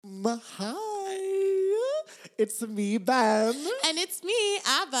Hi, it's me, Ben. And it's me,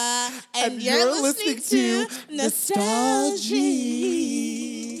 Abba. And you're listening to Nostalgique.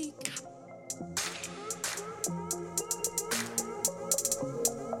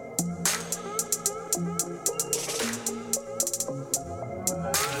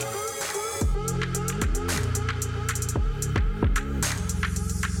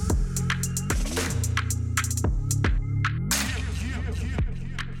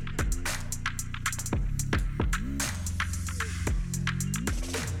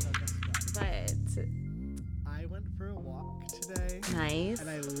 I went for a walk today. Nice. And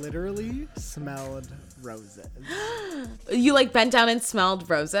I literally smelled roses. You like bent down and smelled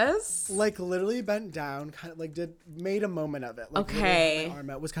roses? Like literally bent down, kind of like made a moment of it. Like, Okay. My arm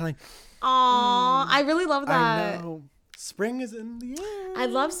out was kind of like, Aw, I really love that. I know. Spring is in the air. I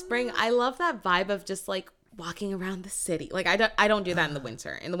love spring. I love that vibe of just like walking around the city. Like I don't do that in the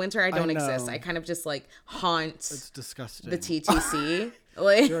winter. In the winter, I don't exist. I kind of just like haunt. It's disgusting. The TTC.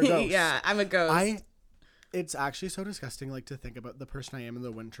 Like, You're a ghost. Yeah, I'm a ghost. It's actually so disgusting, like, to think about the person I am in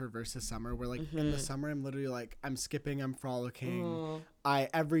the winter versus summer, where, like, in the summer, I'm literally, like, I'm skipping, I'm frolicking.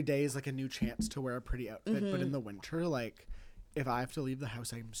 Every day is, like, a new chance to wear a pretty outfit. But in the winter, like, if I have to leave the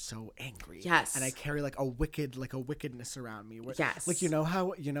house, I'm so angry. Yes. And I carry, like, a wickedness around me. Where, Yes. Like, you know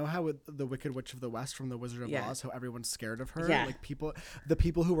how with the Wicked Witch of the West from The Wizard of Oz, how everyone's scared of her? Yeah. Like, the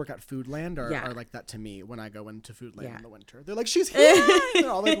people who work at Foodland are like that to me when I go into Foodland in the winter. They're like, she's here! They're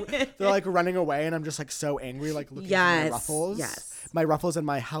all like, they're like running away, and I'm just like so angry, like looking at my ruffles. Yes. My ruffles and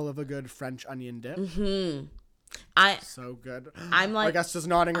my hell of a good French onion dip. So good. I'm like, my guest is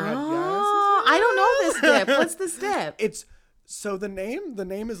nodding her head. Yes. I don't know this dip. What's this dip? It's so the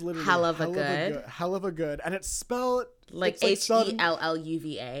name is literally Hell of a good, and it's spelled like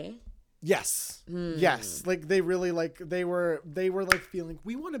HELLUVA. Yes. Yes. Like they really like they were like feeling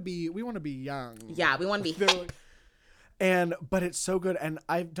we want to be young. Yeah, we want to be. But it's so good, and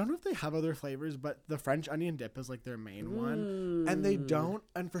I don't know if they have other flavors, but the French onion dip is like their main one, and they don't.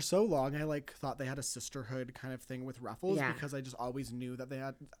 And for so long, I like thought they had a sisterhood kind of thing with Ruffles because I just always knew that they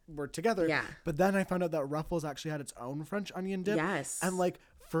were together. Yeah. But then I found out that Ruffles actually had its own French onion dip. Yes. And like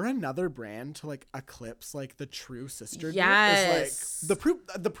for another brand to like eclipse like the true sister dip is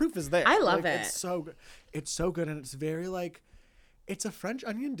like the proof is there. I love it. It's so good. It's so good, and it's very like it's a French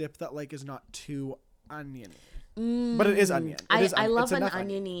onion dip that like is not too oniony. But it is onion. I love an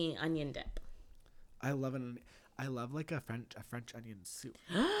oniony onion dip. I love like a French onion soup.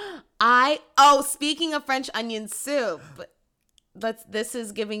 Speaking of French onion soup, this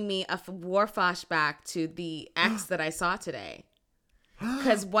is giving me a war flashback to the ex that I saw today.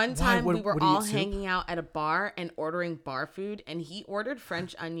 Because one time we were all hanging out at a bar and ordering bar food, and he ordered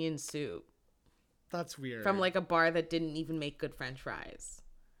French onion soup. That's weird. From like a bar that didn't even make good French fries.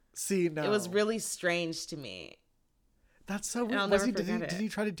 See, no. It was really strange to me. That's so weird. Did he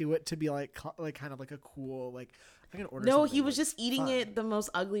try to do it to be like kind of like a cool like I can order? No, he was just eating it the most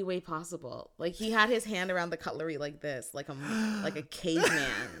ugly way possible. Like he had his hand around the cutlery like this, like a caveman.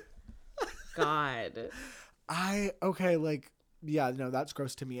 God. That's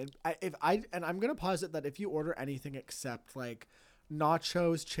gross to me. And I'm gonna posit that if you order anything except like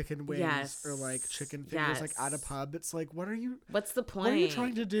nachos, chicken wings, or like chicken fingers, like at a pub, it's like, what's the point? What are you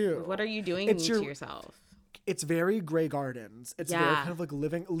trying to do? What are you doing to yourself? It's very Grey Gardens. It's very kind of like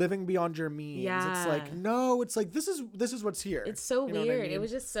living beyond your means. Yeah. It's like, no, it's like, this is what's here. It's so weird. I mean? It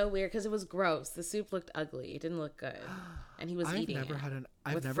was just so weird because it was gross. The soup looked ugly. It didn't look good. And he was eating it. I've never had an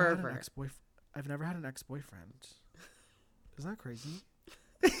ex-boyfriend. Isn't that crazy?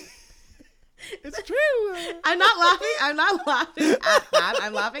 It's true. I'm not laughing at that.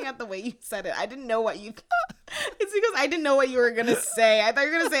 I'm laughing at the way you said it. I didn't know what you... It's because I didn't know what you were going to say. I thought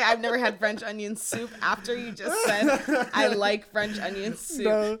you were going to say, I've never had French onion soup after you just said, I like French onion soup.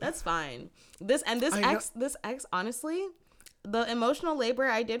 No. That's fine. This ex, honestly, the emotional labor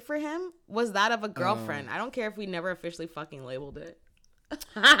I did for him was that of a girlfriend. I don't care if we never officially fucking labeled it.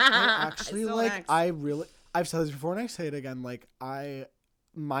 I've said this before and I say it again, like,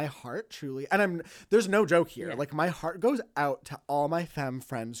 my heart truly, and there's no joke here. Like my heart goes out to all my femme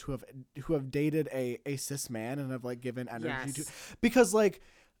friends who have dated a cis man and have like given energy to, because like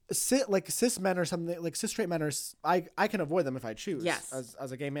cis men or something, like cis straight men are, I can avoid them if I choose. Yes.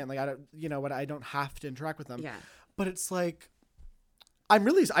 As a gay man, like I don't, I don't have to interact with them. Yeah. But it's like, I'm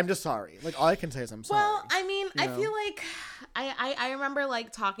just sorry. Like all I can say is I'm sorry. Well, I mean, I feel like I remember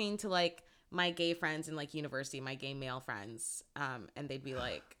like talking to like my gay friends in like university, my gay male friends, and they'd be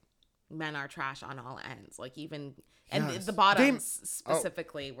like, men are trash on all ends. Like even, and the bottoms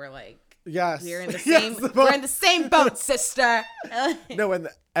specifically were like, Yes. We're in the Yes, same. We're in the same boat, sister. No,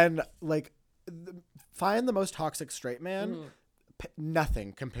 and like, find the most toxic straight man.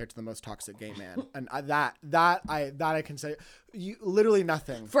 Nothing compared to the most toxic gay man, and that I can say, you literally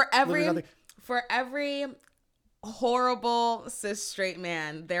nothing. For Literally every nothing. for every horrible cis straight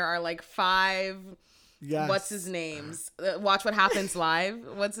man, there are like 5. Yes. What's his names? Watch What Happens Live.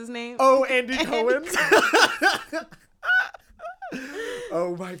 What's his name? Oh, Andy Cohen.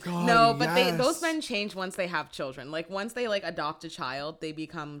 Oh my god. No, but yes. those men change once they have children. Like once they like adopt a child, they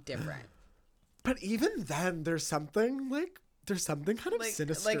become different. But even then, there's something kind of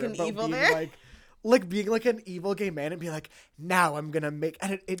sinister, like an about evil being there? like being like an evil gay man and be like, now I'm gonna make,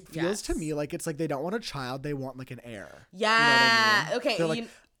 and it feels to me like it's like they don't want a child, they want like an heir. Yeah. You know what I mean? Okay. They're like,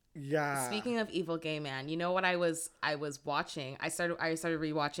 yeah. Speaking of evil gay man, you know what I was watching? I started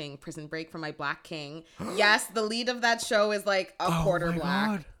rewatching Prison Break for my Black King. Yes, the lead of that show is like a quarter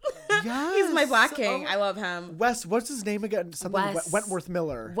black. Yes. He's my Black King. I love him. What's his name again? Something Wentworth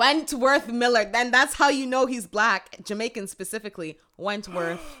Miller. Wentworth Miller. Then that's how you know he's black. Jamaican specifically.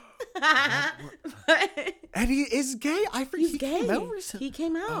 Wentworth. And he is gay. I forget. He's He gay. came out recently. He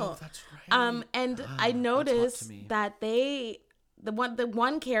came out. Oh, that's right. And I noticed that the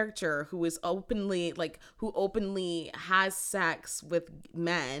one character who openly has sex with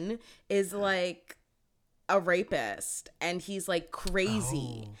men is like a rapist, and he's like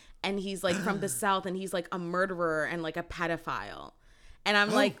crazy, and he's like from the South, and he's like a murderer and like a pedophile. And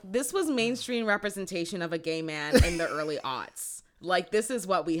I'm like, this was mainstream representation of a gay man in the early aughts. Like, this is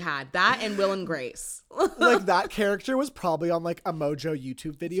what we had. That and Will and Grace. Like, that character was probably on, like, a Mojo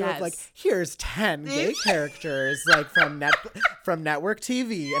YouTube video of, like, here's 10 gay characters, like, from network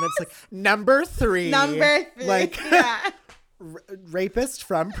TV. And it's, like, number 3. Like, rapist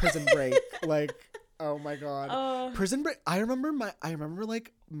from Prison Break. Like, oh, my God. Prison Break. I remember,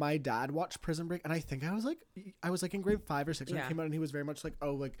 like, my dad watched Prison Break. And I think I was, like, in grade 5 or 6 when it came out. And he was very much like,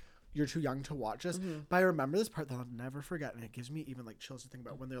 oh, like, you're too young to watch this. But I remember this part that I'll never forget, and it gives me even like chills to think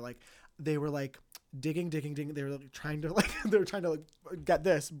about when they were like digging. They were like trying to get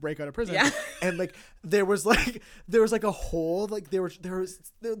this, break out of prison. Yeah. And like there was like a hole, like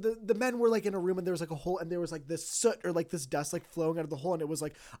the men were like in a room, and there was like a hole, and there was like this soot or like this dust like flowing out of the hole, and it was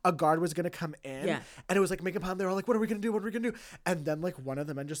like a guard was gonna come in. Yeah. And it was like making a pound. They were like, what are we gonna do? And then like one of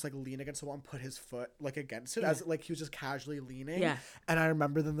the men just like leaned against the wall and put his foot like against it, as like he was just casually leaning. Yeah. And I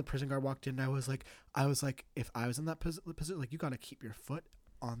remember then the prison guard walked in, and I was like, if I was in that position, like, you gotta keep your foot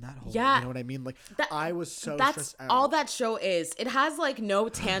on that hole. Yeah. You know what I mean? Like, I was so stressed out. All that show is. It has like no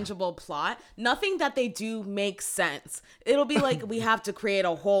tangible plot. Nothing that they do makes sense. It'll be like, we have to create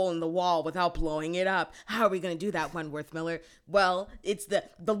a hole in the wall without blowing it up. How are we going to do that, Wentworth Miller? Well, it's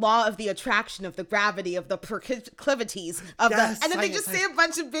the law of the attraction, of the gravity, of the proclivities of the, and then they just say a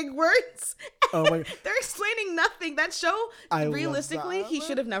bunch of big words. Oh my. They're explaining nothing. That show, realistically, he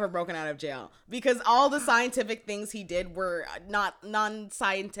should have never broken out of jail, because all the scientific things he did were not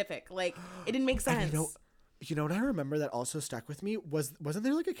non-scientific. Like, it didn't make sense. You know what I remember that also stuck with me wasn't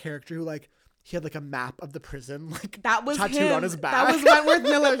there like a character who like he had like a map of the prison like that was tattooed him. On his back? That was Wentworth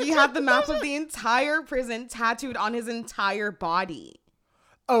Miller. He had the map of the entire prison tattooed on his entire body.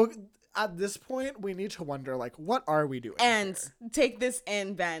 Oh, at this point we need to wonder, like, what are we doing? And take this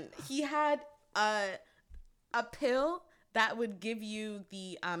in, Ben. He had a pill that would give you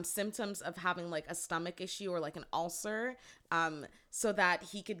the symptoms of having like a stomach issue or like an ulcer, so that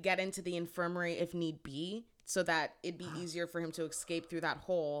he could get into the infirmary if need be, so that it'd be easier for him to escape through that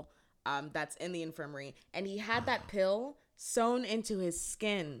hole that's in the infirmary. And he had that pill sewn into his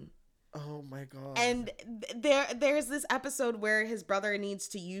skin. Oh my God. And there's this episode where his brother needs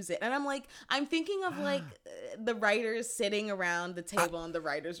to use it. And I'm thinking of like the writers sitting around the table in the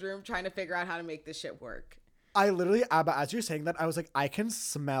writer's room trying to figure out how to make this shit work. I literally, Abba, as you're saying that, I was like, I can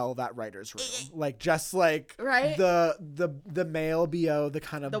smell that writer's room. Like, just like right? the male BO, the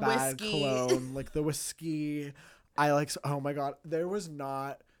kind of the bad whiskey. cologne, like the whiskey. I like, oh my God, there was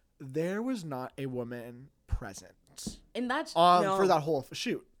not a woman present in that for that whole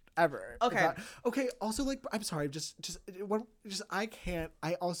shoot ever. Okay. Okay. Also, like, I'm sorry, I can't.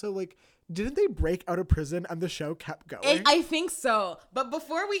 I also like. Didn't they break out of prison and the show kept going? I think so. But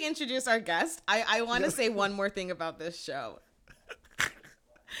before we introduce our guest, I want to say one more thing about this show.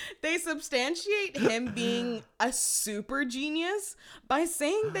 They substantiate him being a super genius by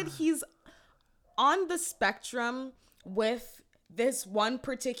saying that he's on the spectrum with this one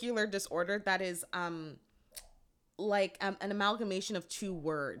particular disorder that is like an amalgamation of 2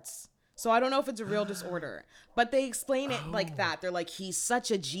 words. So I don't know if it's a real disorder, but they explain it like that. They're like, he's such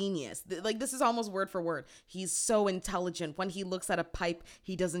a genius. Like, this is almost word for word. He's so intelligent. When he looks at a pipe,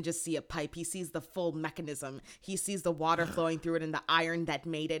 he doesn't just see a pipe. He sees the full mechanism. He sees the water flowing through it and the iron that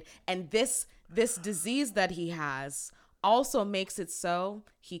made it. And this disease that he has also makes it so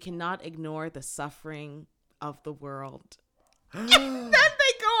he cannot ignore the suffering of the world. And then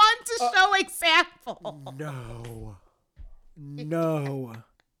they go on to show examples. No.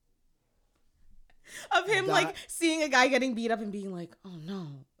 Of him like seeing a guy getting beat up and being like, oh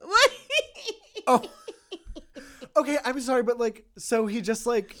no. Oh. Okay, I'm sorry, but like, so he just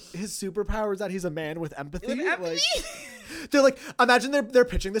like, his superpower is that he's a man with empathy. Like, they're like, imagine they're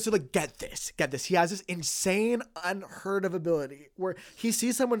pitching this. They're like, get this. He has this insane, unheard of ability where he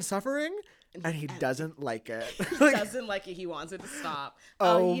sees someone suffering and he doesn't like it. He doesn't like it. He wants it to stop.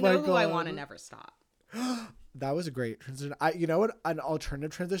 Oh, you my know who I God. want to never stop. That was a great transition. You know what? An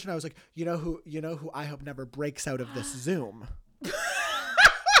alternative transition. I was like, you know who I hope never breaks out of this Zoom.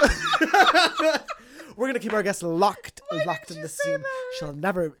 We're gonna keep our guests locked in the Zoom.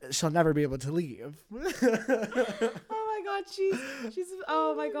 That? She'll never be able to leave. Oh my God, she's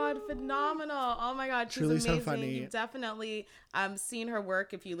oh my God, phenomenal. Oh my God, she's Truly amazing. so funny. You've definitely seen her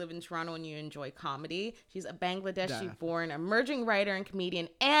work if you live in Toronto and you enjoy comedy. She's a Bangladeshi-born emerging writer and comedian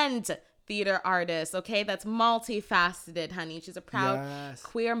and theater artist. Okay, that's multifaceted, honey. She's a proud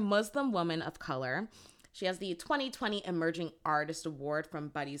queer Muslim woman of color. She has the 2020 Emerging Artist Award from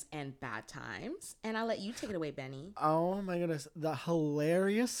Buddies and Bad Times. And I'll let you take it away, Benny. Oh my goodness. The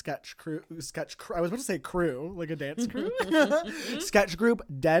hilarious sketch crew. I was about to say crew, like a dance crew. Sketch group,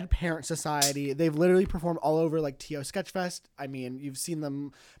 Dead Parent Society. They've literally performed all over like TO Sketchfest. I mean, you've seen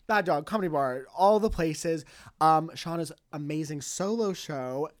them, Bad Dog, Comedy Bar, all the places. Shauna's amazing solo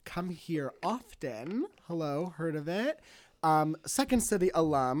show, Come Here Often. Hello, heard of it? Second City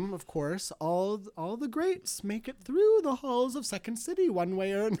alum, of course. All the greats make it through the halls of Second City one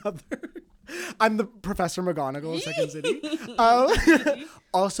way or another. I'm the Professor McGonagall of Second City.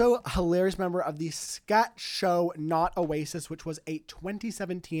 Also, hilarious member of the sketch show Not Oasis, which was a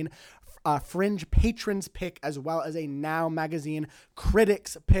 2017 Fringe Patrons pick, as well as a Now Magazine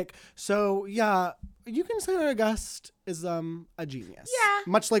Critics pick. So yeah, you can say our guest is a genius. Yeah.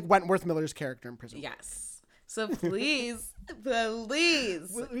 Much like Wentworth Miller's character in Prison. Yes. So please.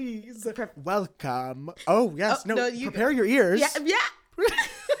 Welcome. Oh, yes. Prepare your ears. Yeah. Prepare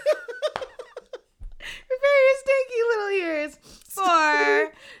your stinky little ears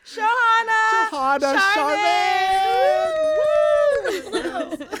for Shaughana Charman.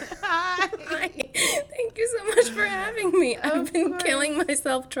 Hi. Thank you so much for having me. I've been killing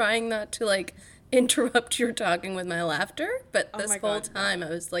myself trying not to like interrupt your talking with my laughter, but this whole time I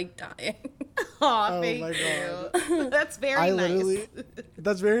was like dying. Oh, thank you. That's very nice.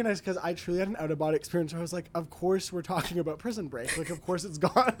 That's very nice because I truly had an out-of-body experience where I was like, of course we're talking about Prison Break. Like, of course it's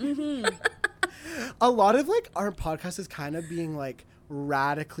gone. Mm-hmm. A lot of like our podcast is kind of being like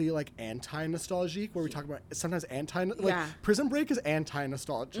radically like anti-nostalgic, where we talk about sometimes Prison Break is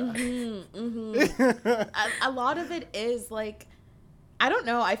anti-nostalgia. Mm-hmm, mm-hmm. A lot of it is like, I don't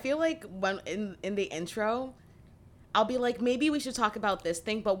know. I feel like when in the intro, I'll be like, maybe we should talk about this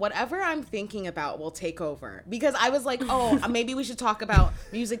thing, but whatever I'm thinking about will take over. Because I was like, oh, maybe we should talk about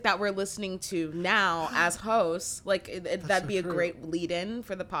music that we're listening to now as hosts. Like, that'd be a great lead-in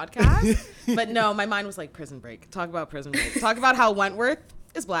for the podcast. But no, my mind was like, Prison Break. Talk about Prison Break. Talk about how Wentworth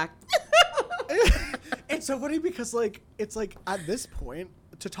is black. It's so funny because, like, it's like, at this point,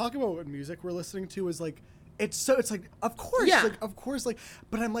 to talk about what music we're listening to is, like, it's like, of course,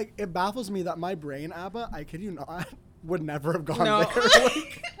 but I'm like, it baffles me that my brain, Abba, I kid you not, would never have gone there. Like,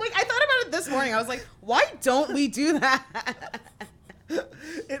 I thought about it this morning. I was like, why don't we do that?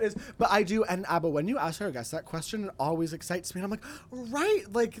 It is, but I do, and Abba, when you ask our guests that question, it always excites me, and I'm like, right,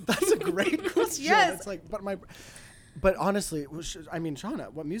 like, that's a great question. Yes. It's like, but honestly, I mean,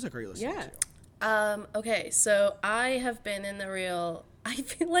 Shaughana, what music are you listening to? Okay, so I have been I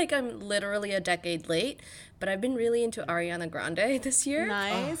feel like I'm literally a decade late, but I've been really into Ariana Grande this year.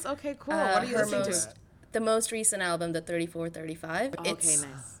 Nice. Okay, cool. What are you listening to? The most recent album, the 3435. Okay,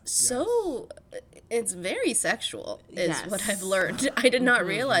 nice. So it's very sexual is what I've learned. I did not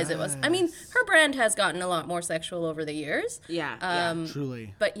realize it was. I mean, her brand has gotten a lot more sexual over the years. Yeah.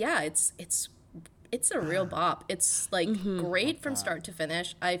 Truly. But yeah, it's a real bop. It's like great from start to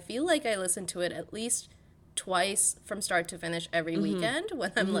finish. I feel like I listen to it at least twice from start to finish every weekend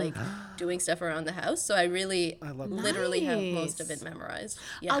when I'm like doing stuff around the house. So I literally have most of it memorized.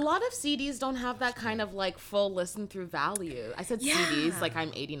 Yeah. A lot of CDs don't have that kind of like full listen through value. I said CDs like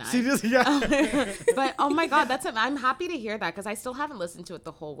I'm 89. CDs, yeah. But oh my God, I'm happy to hear that because I still haven't listened to it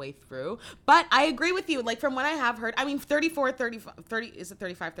the whole way through. But I agree with you. Like from what I have heard, I mean 34, 35, 30, is it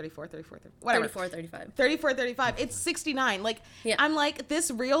 35, 34, 34, 30, whatever. 34, 35. 34, 35. It's 69. Like, I'm like,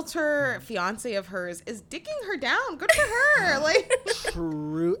 this realtor fiance of hers is dicking her down. Good for her. Like,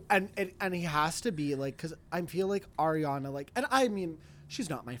 true. And he has to be like, because I feel like Ariana, like, and I mean, she's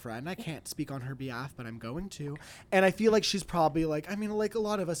not my friend. I can't speak on her behalf, but I'm going to. And I feel like she's probably like, I mean, like a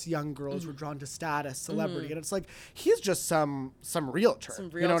lot of us young girls were drawn to status, celebrity, and it's like he's just some realtor.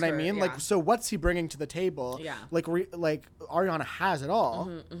 You know what I mean? Yeah. Like, so what's he bringing to the table? Yeah. Like Ariana has it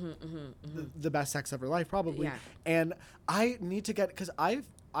all. The best sex of her life, probably. Yeah. And I need to get, because I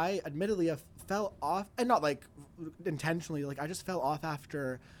admittedly have fell off, and not like intentionally. Like I just fell off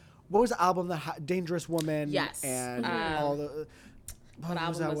after. What was the album that Dangerous Woman? Yes. And all the. what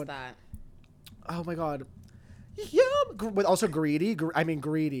album was that? Oh my God. Yeah, but also Greedy.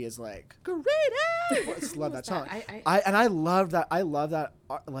 Greedy is like Greedy. I just love that song. I love that. I love that.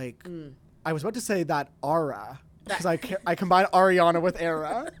 Like, I was about to say that Aura because I combine Ariana with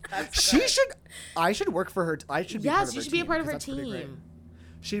Era. I should work for her. I should. Yes, be you should be a part of her team.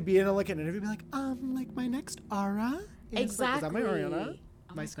 She'd be in an interview, be like, like my next Aura. Exactly. Is that my Ariana?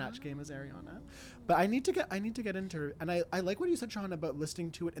 My Snatch game is Ariana. But I need to get into her. And I like what you said, Sean, about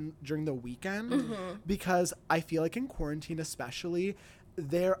listening to it during the weekend because I feel like in quarantine especially,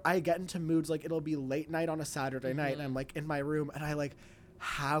 I get into moods like it'll be late night on a Saturday night and I'm like in my room and I like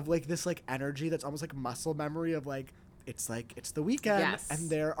have like this like energy that's almost like muscle memory of like it's the weekend and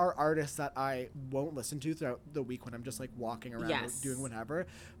there are artists that I won't listen to throughout the week when I'm just like walking around or doing whatever,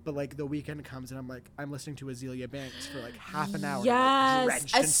 but like the weekend comes and I'm like I'm listening to Azealia Banks for like half an hour like,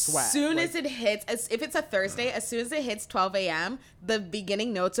 drenched in sweat. As soon as it hits, if it's a Thursday, as soon as it hits 12 a.m. the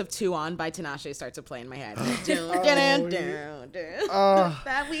beginning notes of 2 On by Tinashe start to play in my head. That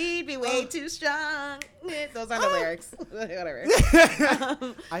we'd be way too strong. Those aren't the lyrics. Whatever.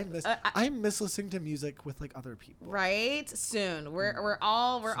 I miss listening to music with like other people. Right? Soon. We're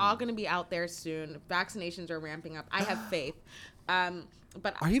all gonna be out there soon. Vaccinations are ramping up. I have faith.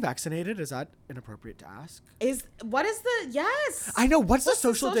 But are you vaccinated? Is that inappropriate to ask? Yes. I know. What's the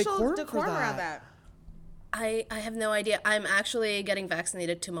social decorum around that? I have no idea. I'm actually getting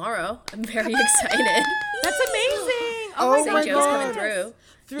vaccinated tomorrow. I'm very excited. That's amazing. Oh my Joe's God. coming through.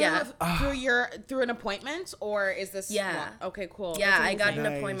 Through an appointment, or is this? Yeah. Okay, cool. Yeah, I got an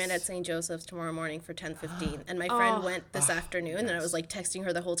appointment at St. Joseph's tomorrow morning for 10:15, and my friend went this afternoon, and I was like texting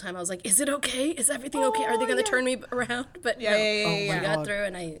her the whole time. I was like, "Is it okay? Is everything okay? Are they gonna turn me around?" But we got through,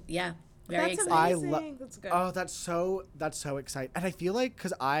 and very excited. That's good. Oh, that's so exciting. And I feel like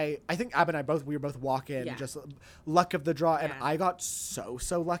because I think Ab and I we were both walk-in, just luck of the draw, and I got so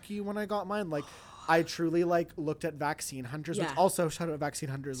lucky when I got mine. Like I truly like looked at Vaccine Hunters, which also shout out Vaccine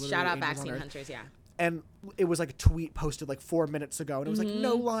Hunters. Shout out Vaccine Hunters, And it was like a tweet posted like 4 minutes ago, and it was like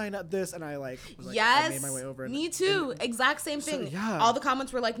no line at this, and I like was like, I made my way over. Me too. Exact same thing. So, all the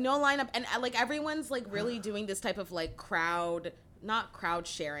comments were like no lineup, and like everyone's like really doing this type of like not crowd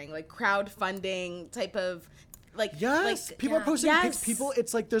sharing, like crowdfunding type of. Like people are posting pics. People,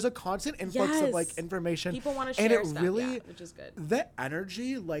 it's like there's a constant influx of like information. People want to share stuff, which is good. The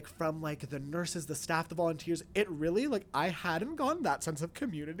energy, like from like the nurses, the staff, the volunteers, it really like I hadn't gotten that sense of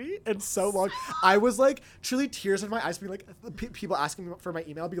community in so long. I was like truly tears in my eyes, being like people asking me for my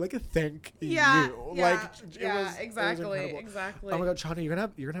email, be like, thank you. Like exactly. Oh my God, Chana, you're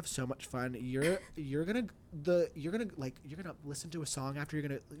gonna have so much fun. You're gonna listen to a song after you're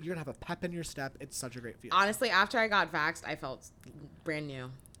gonna have a pep in your step. It's such a great feeling. Honestly, after I got vaxxed, I felt brand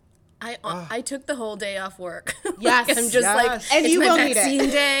new. I took the whole day off work. Yes. I'm just like, and it's you my will vaccine need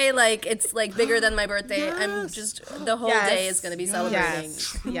it. day. Like, it's like bigger than my birthday. I'm just, the whole day is going to be celebrating.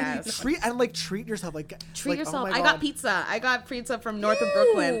 Treat yourself. Treat yourself. Oh I got pizza. I got pizza from north of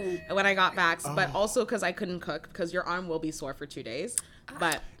Brooklyn when I got vaxxed, but also because I couldn't cook because your arm will be sore for 2 days.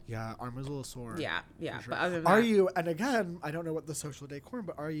 But yeah, arm was a little sore. Yeah. Sure. But other than are that, you? And again, I don't know what the social decorum,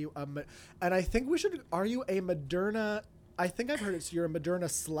 but are you? And I think we should. Are you a Moderna? I think I've heard you're a Moderna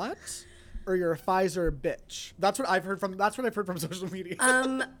slut, or you're a Pfizer bitch. That's what I've heard from. That's what I've heard from social media.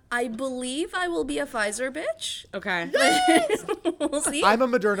 I believe I will be a Pfizer bitch. Okay. Yes! We'll see. I'm a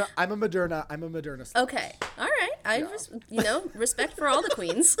Moderna slut. Okay. All right. Respect for all the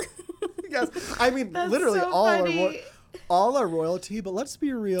queens. Yes. I mean, That's literally so all our royalty, but let's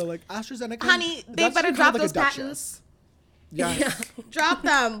be real. Like AstraZeneca, honey, they better drop those patents. Yeah. Drop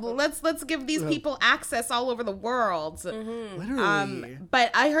them. Let's give these people access all over the world. Literally.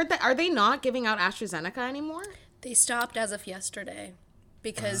 But I heard that, are they not giving out AstraZeneca anymore? They stopped as of yesterday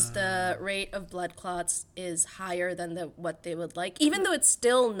because the rate of blood clots is higher than what they would like, even though it's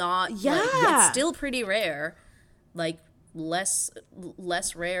still not. Yeah. It's still pretty rare, like less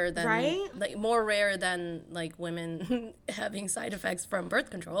rare than like more rare than like women having side effects from birth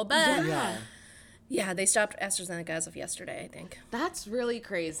control. But yeah, they stopped AstraZeneca as of yesterday, I think. That's really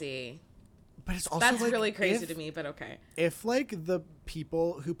crazy. But it's also That's like, really crazy to me, but okay. If like the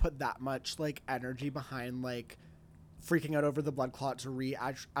people who put that much like energy behind like freaking out over the blood clot to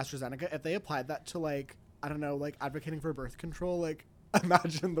AstraZeneca, if they applied that to like, I don't know, like advocating for birth control, like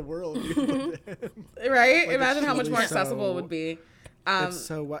imagine the world. Right? Like, Imagine how much more so, accessible it would be. It's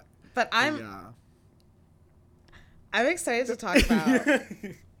so what? But I'm excited to talk about.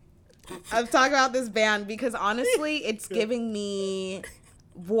 I'm talking about this band because honestly, it's giving me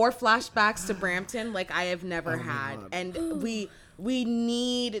war flashbacks to Brampton like I have never had, and we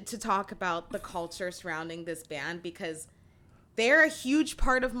need to talk about the culture surrounding this band because they're a huge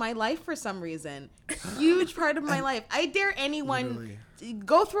part of my life for some reason. Huge part of my life. I dare anyone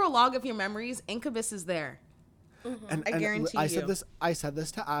go through a log of your memories. Incubus is there. And I guarantee you. I said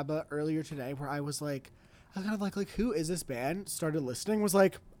this to Abba earlier today, where I was kind of like who is this band? Started listening, was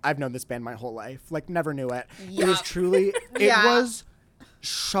like, I've known this band my whole life. Like, never knew it. It was truly, it was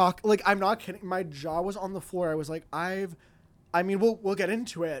shock. Like, I'm not kidding. My jaw was on the floor. I was like, I mean, we'll get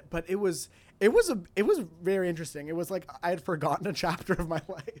into it, but it was very interesting. It was like I had forgotten a chapter of my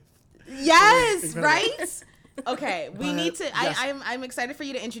life. Yes, right? Okay, we need to. Yes. I'm excited for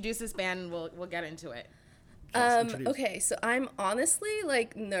you to introduce this band, and we'll get into it. Okay, so I'm honestly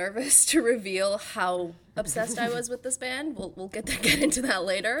like nervous to reveal how obsessed I was with this band. We'll get into that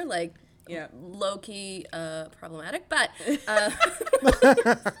later. Like, low key problematic, but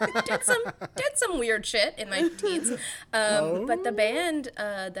did some weird shit in my teens. But the band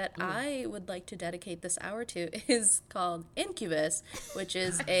that I would like to dedicate this hour to is called Incubus, which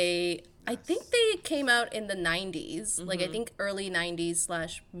is I think they came out in the 90s. Like I think early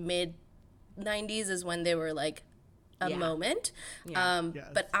 90s / mid 90s is when they were like a moment.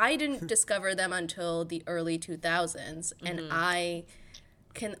 But I didn't discover them until the early 2000s, and I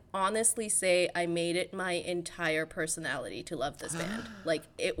can honestly say I made it my entire personality to love this band. Like,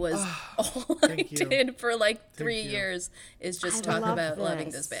 it was all I did for like 3 years is just talk about loving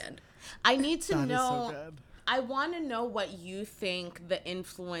this band. I need to know. So good. I want to know what you think the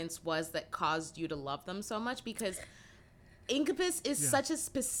influence was that caused you to love them so much, because Incubus is such a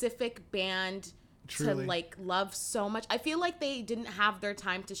specific band to like love so much. I feel like they didn't have their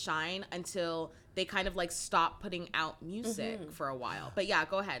time to shine until they kind of like stopped putting out music for a while. But yeah,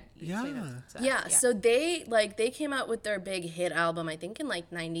 go ahead. So they came out with their big hit album, I think in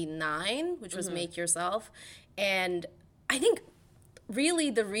like 99, which was Make Yourself. And I think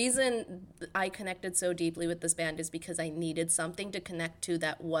really the reason I connected so deeply with this band is because I needed something to connect to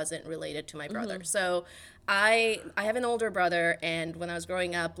that wasn't related to my brother. So I have an older brother, and when I was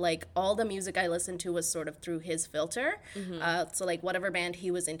growing up, like all the music I listened to was sort of through his filter. So like whatever band he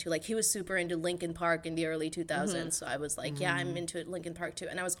was into, like he was super into Linkin Park in the early 2000s. So I was like, yeah, I'm into Linkin Park too.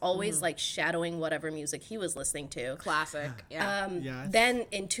 And I was always like shadowing whatever music he was listening to. Classic. Yeah. Then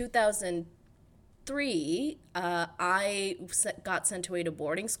in 2003, I got sent away to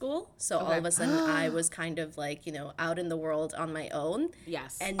boarding school. So all of a sudden I was kind of like, out in the world on my own.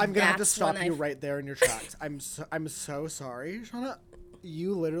 Yes. And I'm going to have to stop you right there in your tracks. I'm so sorry, Shauna.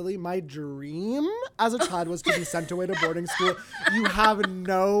 You literally, my dream as a child was to be sent away to boarding school. You have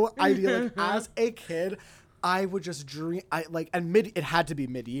no idea. Like, as a kid, I would just dream. It had to be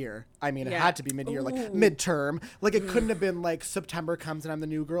mid-year. I mean, it had to be mid-year, like midterm. Like, it couldn't have been like September comes and I'm the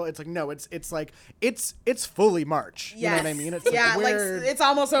new girl. It's like, no, it's like it's fully March. You know what I mean? It's like it's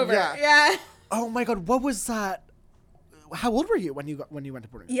almost over. Yeah. Oh my God, what was that? How old were you when you went to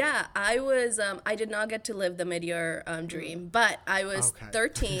boarding school? Yeah, I was. I did not get to live the mid-year dream, but I was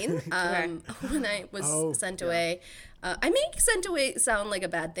 13 when I was sent away. I make sent away sound like a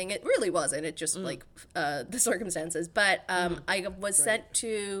bad thing. It really wasn't. It just like the circumstances. But I was sent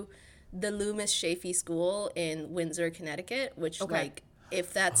to the Loomis Shafee School in Windsor, Connecticut, which like.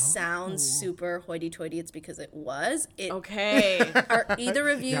 If that sounds super hoity-toity, it's because it was. Are either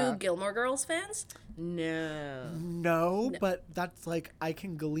of you Gilmore Girls fans? No, but that's like, I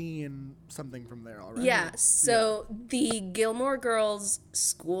can glean something from there already. Yeah, so the Gilmore Girls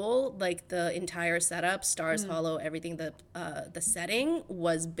school, like the entire setup, Stars Hollow, everything, the setting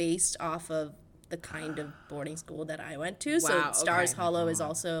was based off of the kind of boarding school that I went to. So Stars Hollow is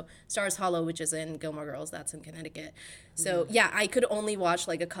also Stars Hollow, which is in Gilmore Girls. That's in Connecticut. So yeah, I could only watch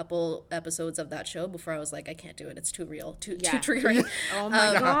like a couple episodes of that show before I was like, I can't do it. It's too real, too triggering. Oh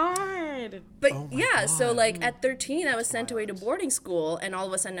my God. But so like at 13, I was sent away to boarding school, and all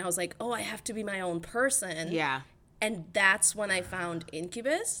of a sudden I was like, oh, I have to be my own person. Yeah. And that's when I found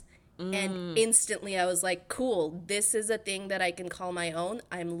Incubus. And instantly I was like, cool, this is a thing that I can call my own.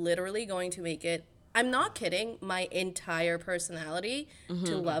 I'm literally going to make it, I'm not kidding, my entire personality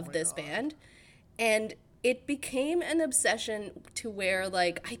to love this band. And it became an obsession to where,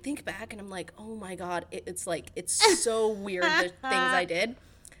 like, I think back and I'm like, oh my God, it's like, it's so weird the things I did.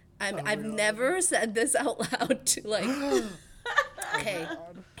 I've never said this out loud to, like, okay.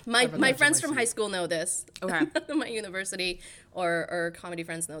 My friends from high school know this. Okay. My university or comedy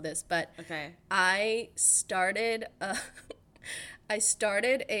friends know this. But I started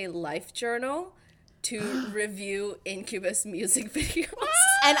a life journal to review Incubus music videos.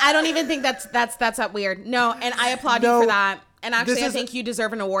 And I don't even think that's that weird. No, and I applaud you for that. And actually, I think you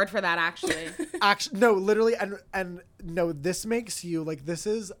deserve an award for that, actually. Actually, no, literally, and no, this makes you, like, this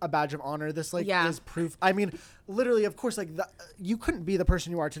is a badge of honor. This, like, is proof. I mean, literally, of course, like, you couldn't be the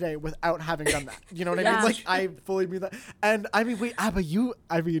person you are today without having done that. You know what I mean? Like, I fully mean that. And, I mean, wait, Abba, you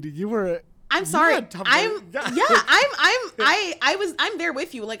were... I'm sorry. I'm there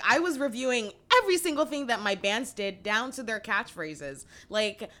with you. Like, I was reviewing every single thing that my bands did down to their catchphrases.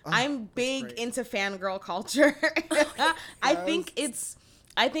 Like, I'm big into fangirl culture. I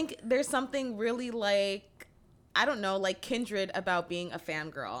think there's something really, like, I don't know, like, kindred about being a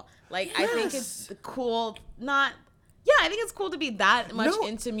fangirl. Like, I think it's cool. I think it's cool to be that much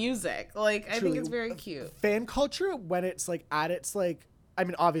into music. Like, I think it's very cute. Fan culture, when it's, like, at its, like, I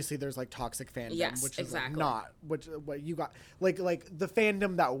mean, obviously there's like toxic fandom, which is like not what you got. Like the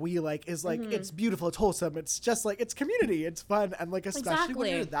fandom that we like is like, it's beautiful, it's wholesome, it's just like, it's community, it's fun. And like, especially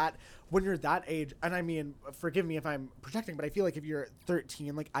when you're that age, and I mean, forgive me if I'm projecting, but I feel like if you're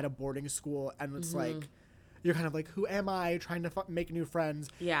 13, like at a boarding school, and it's like, you're kind of like, who am I, trying to make new friends,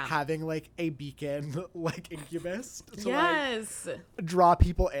 having like a beacon like Incubus to like draw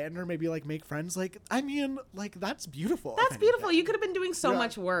people in, or maybe like make friends. Like, I mean, like, that's beautiful. That's beautiful. You could have been doing so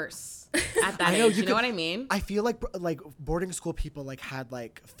much worse at that age. You know what I mean? I feel like boarding school people like had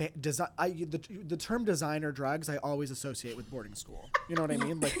like the term designer drugs I always associate with boarding school. You know what I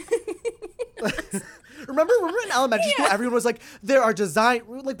mean? Like. Remember in elementary school, everyone was like, there are like,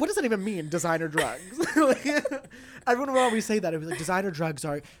 what does that even mean, designer drugs? Like, everyone would always say that. It was like, designer drugs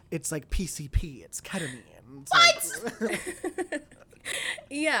it's like PCP, it's ketamine. What?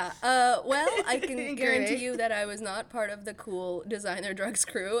 Well, I can guarantee you that I was not part of the cool designer drugs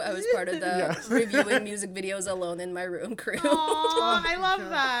crew. I was part of the reviewing music videos alone in my room crew. Oh, I love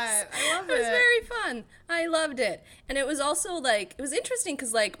that. I love it. It was very fun. I loved it. And it was also like, it was interesting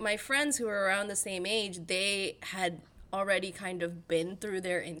because like my friends who were around the same age, they had already kind of been through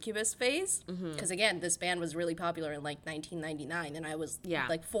their Incubus phase, because again, this band was really popular in like 1999, and I was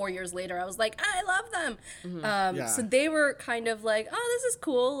like 4 years later, I was like, I love them. So they were kind of like, oh, this is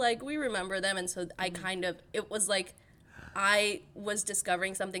cool, like we remember them. And so I kind of, it was like I was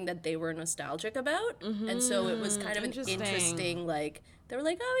discovering something that they were nostalgic about, and so it was kind of an interesting, like, they were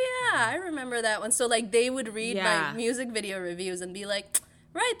like, oh yeah, I remember that one. So like they would read my music video reviews and be like,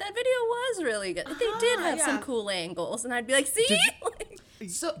 right, that video was really good. They did have some cool angles. And I'd be like, see?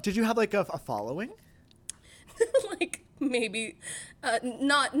 Did you have like a following? Like maybe,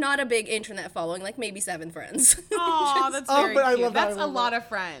 not a big internet following, like maybe 7 friends. Oh, that's very cute. I love that. That's a lot of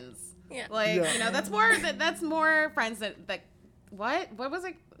friends. Yeah. Like, you know, that's more friends that what was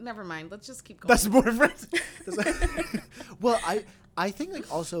it? Never mind. Let's just keep going. That's more friends. Well, I think like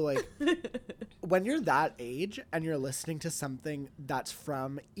also like when you're that age and you're listening to something that's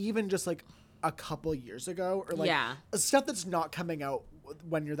from even just like a couple years ago, or like stuff that's not coming out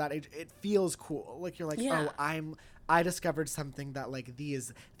when you're that age, it feels cool. Like you're like, oh, I discovered something that like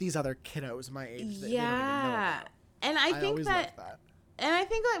these other kiddos my age that they don't even know about. And I think that. And I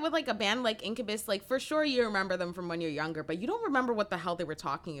think that with like a band like Incubus, like for sure you remember them from when you're younger, but you don't remember what the hell they were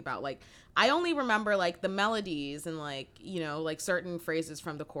talking about. Like I only remember like the melodies and like, you know, like certain phrases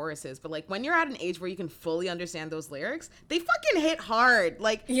from the choruses. But like when you're at an age where you can fully understand those lyrics, they fucking hit hard.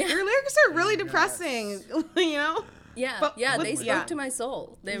 Like your lyrics are really depressing, you know? Yeah, they spoke to my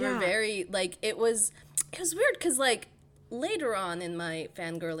soul. They were very like, it was weird because like later on in my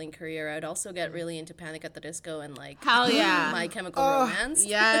fangirling career, I'd also get really into Panic at the Disco and like Hell yeah. My Chemical Romance.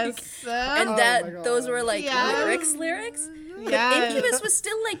 Yes. And those were like lyrics. But Incubus was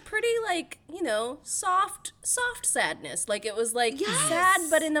still like pretty like, you know, soft sadness. Like it was like sad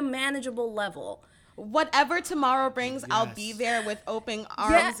but in a manageable level. Whatever tomorrow brings, I'll be there with open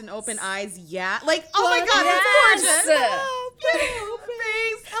arms and open eyes. Yeah. Like, oh my God, that's gorgeous.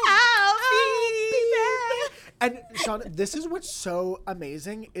 I'll be there. And Sean, this is what's so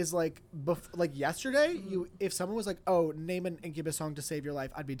amazing is like, like yesterday, if someone was like, "Oh, name an Incubus song to save your life,"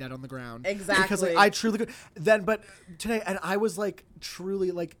 I'd be dead on the ground. Exactly. Because like, I truly could. Then, but today, and I was like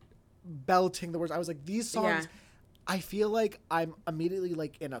truly like belting the words. I was like, these songs. Yeah. I feel like I'm immediately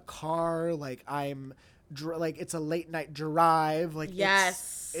like in a car, like I'm like it's a late night drive, like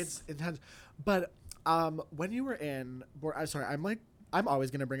it's intense. But when you were in, I'm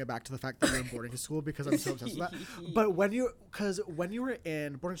always gonna bring it back to the fact that you're in boarding school because I'm so obsessed with that. But when you were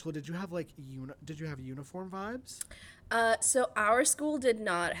in boarding school, did you have like uniform vibes? So our school did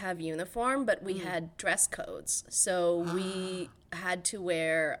not have uniform, but we had dress codes. So we had to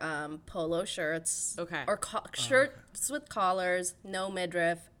wear polo shirts, or shirts with collars, no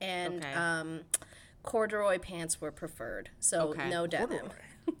midriff, and corduroy pants were preferred. So no denim.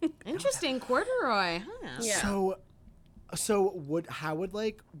 Interesting, corduroy. Huh? Yeah. So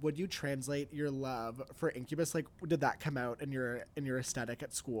would you translate your love for Incubus? Like, did that come out in your aesthetic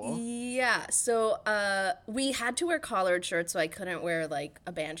at school? Yeah. So we had to wear collared shirts, so I couldn't wear like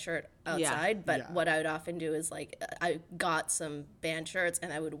a band shirt outside. But what I would often do is like I got some band shirts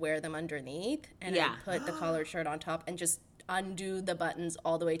and I would wear them underneath, and I'd put the collared shirt on top and just undo the buttons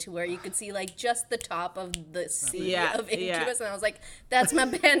all the way to where you could see like just the top of the C of Incubus, and I was like, that's my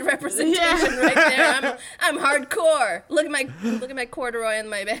band representation right there. I'm hardcore. Look at my corduroy and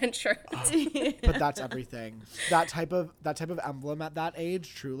my band shirt. But that's everything. That type of emblem at that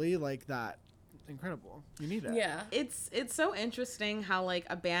age, truly like that. Incredible. You need it. Yeah. It's so interesting how like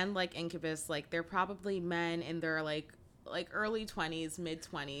a band like Incubus, like they're probably men in their like early 20s, mid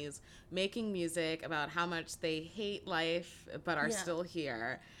 20s, making music about how much they hate life but are still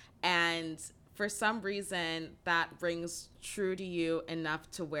here. And for some reason that rings true to you enough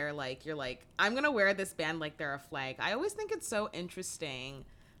to where like you're like, I'm gonna wear this band like they're a flag. I always think it's so interesting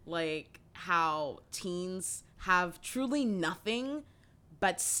like how teens have truly nothing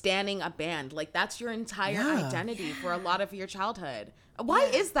but standing a band. Like that's your entire identity for a lot of your childhood. Why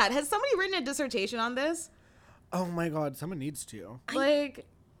is that? Has somebody written a dissertation on this? Oh my God, someone needs to.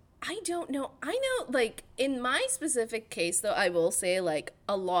 I don't know. I know, like, in my specific case, though, I will say, like,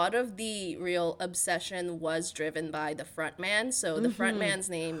 a lot of the real obsession was driven by the frontman. So the frontman's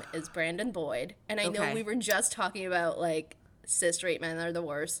name is Brandon Boyd. And I know we were just talking about, like, cis straight men are the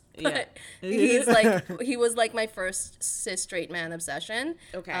worst. But he was, like, my first cis straight man obsession.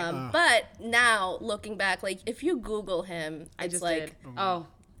 But now, looking back, like, if you Google him, it's like...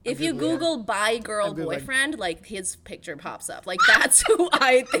 If you Google bi girl boyfriend, like his picture pops up. Like that's who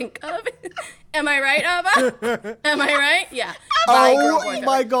I think of. Am I right, Abba? Am I right? Yeah. Oh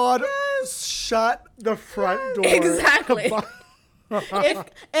my God! Shut the front door. Exactly.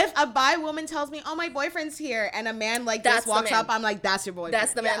 If a bi woman tells me, "Oh, my boyfriend's here," and a man like this walks up, I'm like, "That's your boyfriend."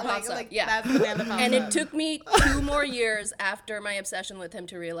 That's the man pops up. Yeah. That's the man that pops and up. it took me 2 more years after my obsession with him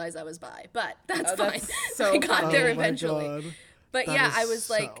to realize I was bi, but that's fine. I got there eventually. God. But That I is was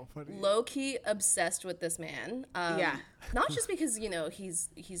like so funny. low-key obsessed with this man. Not just because, you know, he's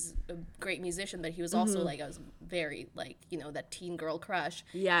a great musician, but he was also like, I was very like, you know, that teen girl crush.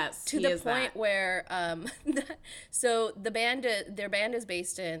 Yes. To the point where, so their band is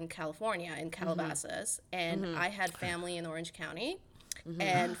based in California, in Calabasas, and I had family in Orange County.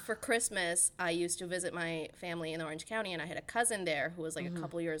 And for Christmas, I used to visit my family in Orange County, and I had a cousin there who was like a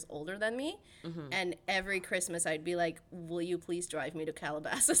couple years older than me. And every Christmas, I'd be like, "Will you please drive me to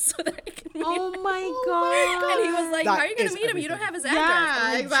Calabasas so that I can meet him?" Oh my God. And he was like, That "How are you gonna is meet him? You don't have his address." Yeah,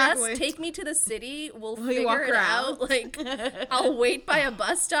 I'm like, exactly. Just take me to the city. We'll walk figure it around? out. Like, I'll wait by a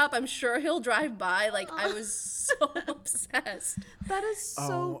bus stop. I'm sure he'll drive by. Like, I was so obsessed. That is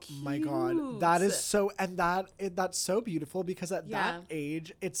so cute. Oh my God, that is so, and that's so beautiful because at that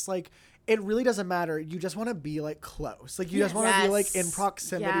age, it's like it really doesn't matter. You just want to be like close, like you just want to be like in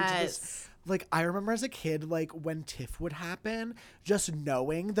proximity to this. Like I remember as a kid, like when TIFF would happen, just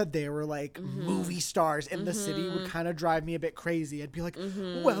knowing that they were like movie stars in the city would kind of drive me a bit crazy. I'd be like,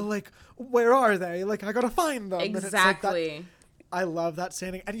 well, like where are they? Like I gotta find them. Exactly. And it's like that, I love that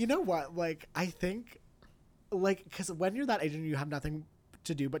standing. And you know what? Like I think. Like, because when you're that age and you have nothing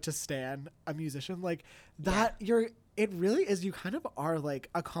to do but to stan a musician, like that, it really is. You kind of are like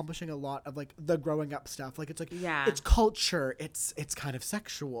accomplishing a lot of like the growing up stuff. Like it's like Yeah. it's culture. It's kind of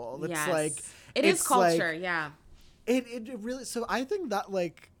sexual. It's Yes. like It is it's culture. like, Yeah. It really. So I think that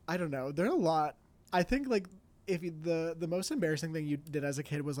like I don't know. There are a lot. I think like if you, the most embarrassing thing you did as a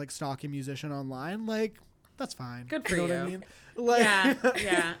kid was like stalk a musician online. Like that's fine. Good for you. Know you. what I mean?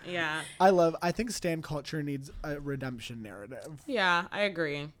 Like, Yeah. I think stan culture needs a redemption narrative. Yeah, I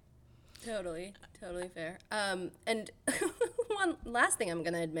agree. Totally fair. And one last thing I'm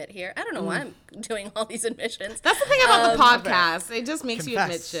gonna admit here. I don't know why I'm doing all these admissions. That's the thing about the podcast. It just makes you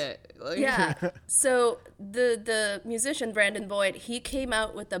admit Confess. shit. Like, Yeah. So the musician Brandon Boyd, he came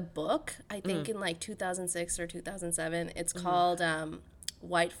out with a book, I think in like 2006 or 2007. It's called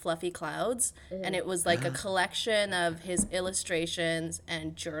White Fluffy Clouds, and it was like a collection of his illustrations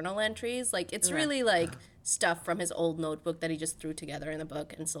and journal entries. Like it's really like stuff from his old notebook that he just threw together in a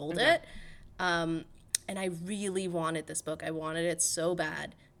book and sold it. And I really wanted this book. I wanted it so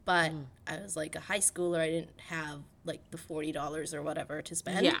bad, but I was like a high schooler. I didn't have like the $40 or whatever to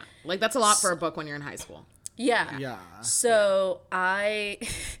spend. Yeah, like that's a lot for a book when you're in high school. Yeah. Yeah. So I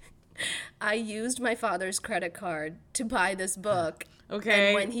used my father's credit card to buy this book. Okay.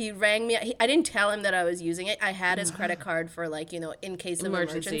 And when he rang me, I didn't tell him that I was using it. I had his credit card for like, in case of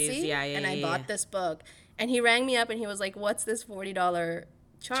Emergencies. emergency. Yeah, and I yeah. bought this book. And he rang me up and he was like, "What's this $40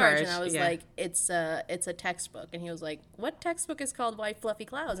 charge?" And I was yeah. like, it's a textbook. And he was like, "What textbook is called White Fluffy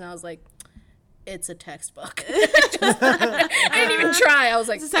Clouds?" And I was like, "It's a textbook." I didn't even try. I was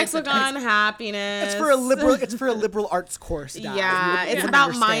like, It's a textbook on happiness. It's for a liberal arts course, Dad. Yeah, You it's wouldn't about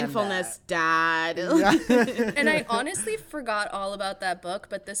understand mindfulness, Dad. that. And I honestly forgot all about that book,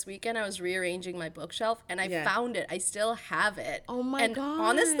 but this weekend I was rearranging my bookshelf and I found it. I still have it. Oh my and God.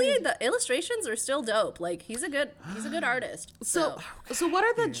 honestly, the illustrations are still dope. Like he's a good artist. So what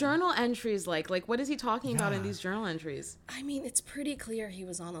are the journal entries like? Like, what is he talking about in these journal entries? I mean, it's pretty clear he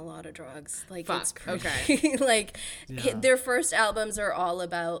was on a lot of drugs. Like it's Fuck, pretty, like their first albums are all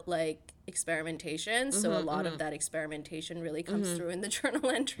about like experimentation. So a lot of that experimentation really comes through in the journal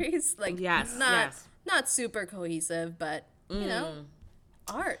entries. Like not super cohesive, but you know,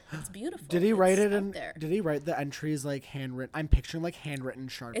 art. It's beautiful. Did he write It's it out in? there. Did he write the entries like handwritten? I'm picturing like handwritten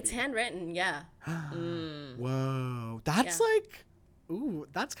Sharpie. It's handwritten, yeah. Whoa, that's Yeah. like, ooh,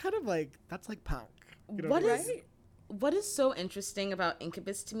 that's kind of like punk. You know What I mean? is what is so interesting about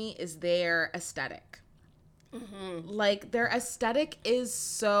Incubus to me is their aesthetic. Like their aesthetic is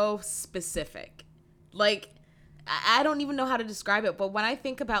so specific. Like I don't even know how to describe it, but when I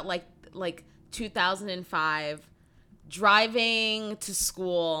think about like 2005 driving to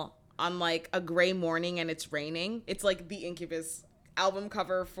school on like a gray morning and it's raining, it's like the Incubus album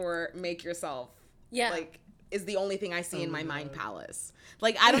cover for Make Yourself. Yeah. Like is the only thing I see in my mind palace.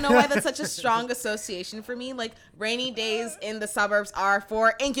 Like, I don't know why that's such a strong association for me. Like, rainy days in the suburbs are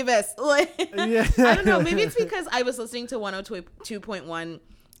for Incubus. Like, I don't know. Maybe it's because I was listening to 102.1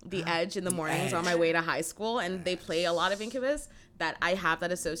 The Edge in the mornings on my way to high school, and they play a lot of Incubus, that I have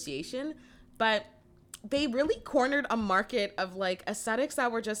that association. But they really cornered a market of like aesthetics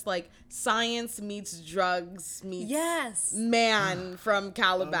that were just like science meets drugs meets man from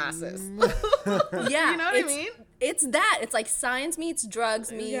Calabasas. Yeah, You know what I mean? It's that. It's like science meets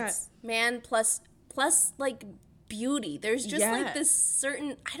drugs meets man plus like beauty. There's just like this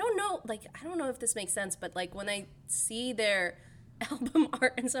certain I don't know if this makes sense, but like when I see their album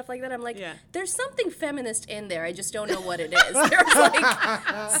art and stuff like that, I'm like, there's something feminist in there. I just don't know what it is. There's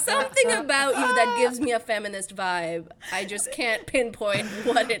like something about you that gives me a feminist vibe. I just can't pinpoint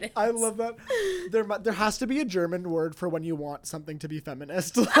what it is. I love that. There has to be a German word for when you want something to be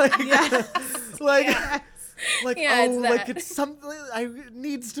feminist. Like, like Yeah, oh, it's like that. it's something. It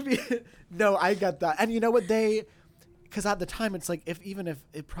needs to be. No, I get that. And you know what because at the time it's like if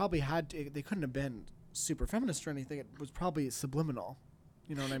it probably they couldn't have been super feminist or anything. It was probably subliminal.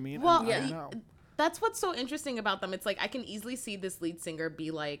 You know what I mean? Well, I don't know. that's what's so interesting about them. It's like I can easily see this lead singer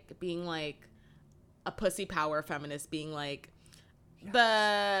being like a pussy power feminist, being like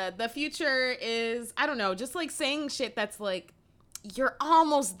the future is, I don't know, just like saying shit that's like, you're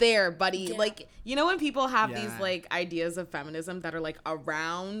almost there, buddy. Yeah. Like, you know when people have these like ideas of feminism that are like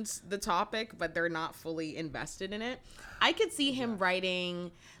around the topic but they're not fully invested in it. I could see him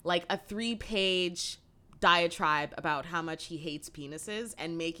writing like a 3-page diatribe about how much he hates penises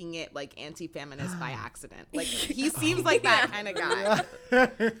and making it like anti-feminist by accident. Like he seems like that kind of guy.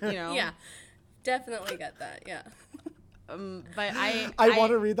 You know? Yeah, definitely get that. Yeah. But I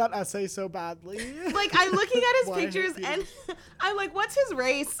want to read that essay so badly. like I'm looking at his Why I hate pictures and I'm like, what's his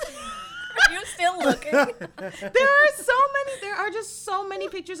race? Are you still looking? There are just so many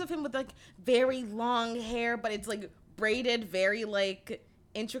pictures of him with like very long hair, but it's like braided, very like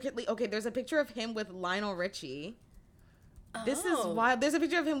intricately. Okay, there's a picture of him with Lionel Richie. This is wild. There's a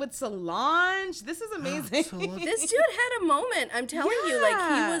picture of him with Solange. This is amazing. This dude had a moment. I'm telling you, like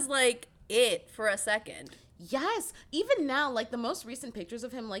he was like it for a second. Yes. Even now, like the most recent pictures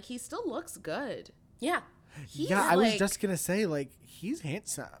of him, like he still looks good. Yeah. I was just gonna say, like, he's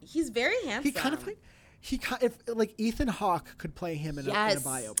handsome. He's very handsome. He kind of like, if like Ethan Hawke could play him in a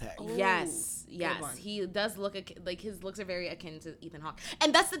biopic. Ooh, yes. He does look like his looks are very akin to Ethan Hawke,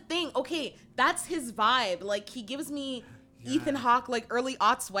 and that's the thing. Okay, that's his vibe. Like he gives me Ethan Hawke, like early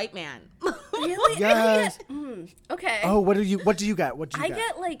aughts white man. Really? Yes. Okay. Oh, what do you get? I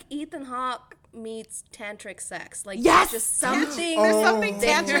get like Ethan Hawke meets tantric sex. Like yes, there's just something. There's something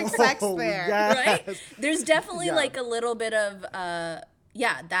tantric sex there, yes. right? There's definitely like a little bit of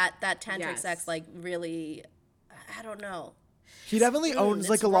that tantric sex. Like really, I don't know. He definitely owns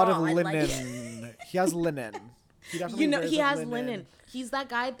like a lot of raw. linen. He has linen. He definitely he has linen. He's that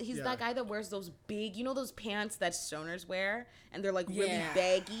guy. He's that guy that wears those big, those pants that stoners wear, and they're like really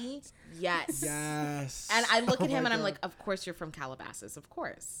baggy. Yes. Yes. And I look at him and I'm like, of course you're from Calabasas. Of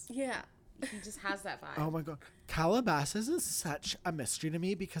course. Yeah. He just has that vibe. Oh my god, Calabasas is such a mystery to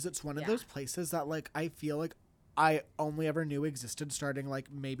me because it's one of those places that like I feel like I only ever knew existed starting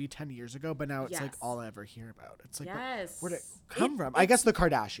like maybe 10 years ago, but now it's like all I ever hear about. It's like where'd it come from? I guess the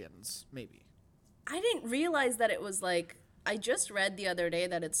Kardashians, maybe. I didn't realize that it was like, I just read the other day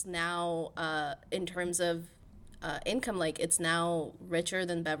that it's now, in terms of income, like it's now richer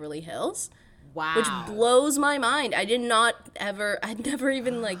than Beverly Hills. Wow. Which blows my mind. I'd never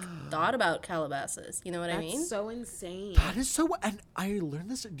even like thought about Calabasas. You know what I mean? That's so insane. That is so, and I learned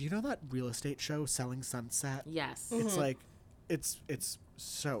this. Do you know that real estate show, Selling Sunset? Yes. It's like, it's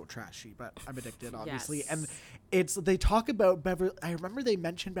so trashy, but I'm addicted, obviously. Yes. And they talk about I remember they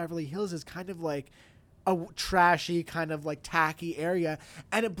mentioned Beverly Hills as kind of like a trashy kind of like tacky area,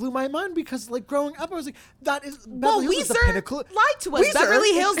 and it blew my mind because like growing up I was like, that is Beverly Hills is the pinnacle. Lied to us.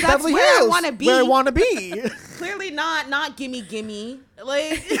 Beverly Hills, that's Beverly where Hills, I want to be. Where I want to be. Clearly not gimme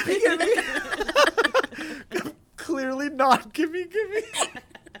like Clearly not gimme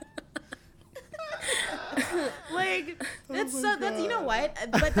like that's you know what,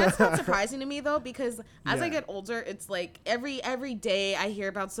 but that's not surprising to me though, because as I get older, it's like every day I hear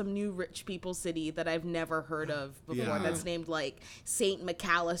about some new rich people city that I've never heard of before that's named like Saint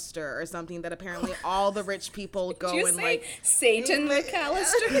McAllister or something, that apparently all the rich people go Did you and say like Satan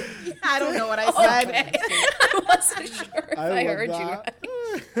McAllister? I don't know what I said. Okay. I wasn't sure if I heard you right.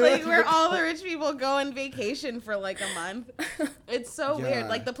 Like where all the rich people go on vacation for like a month. It's so weird.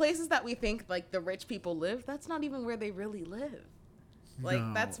 Like the places that we think like the rich people live, that's not even where they really live. Like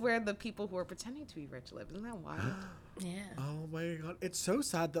that's where the people who are pretending to be rich live. Isn't that wild? Yeah. Oh my god, it's so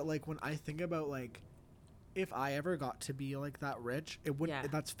sad that like when I think about like if I ever got to be like that rich, it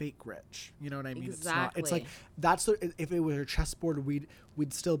wouldn't. That's fake rich. You know what I mean? Exactly. It's like if it was a chessboard, we'd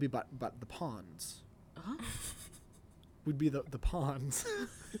still be but the pawns. We'd be the pawns.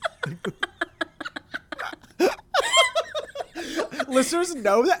 Listeners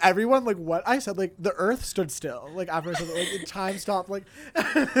know that everyone, like what I said, like the earth stood still. Like after I said that, like time stopped, like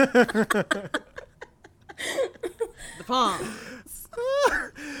the pawns.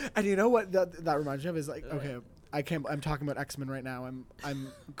 And you know what that reminds me of is like, okay, I'm talking about X-Men right now.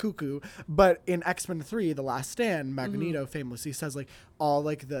 I'm cuckoo. But in X-Men 3, The Last Stand, Magneto famously says like all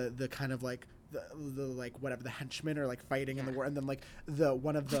like the kind of like the like whatever the henchmen are like fighting in the war, and then like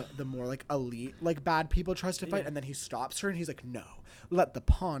one of the more like elite like bad people tries to fight, and then he stops her and he's like, no, let the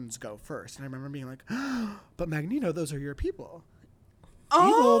pawns go first. And I remember being like, but Magneto, those are your people.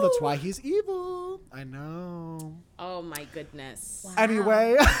 Evil, that's why he's evil. I know. Oh my goodness. Wow.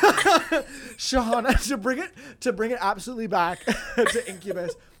 Anyway, Shahana, to bring it absolutely back to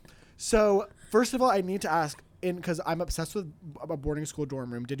Incubus. So first of all, I need to ask, because I'm obsessed with a boarding school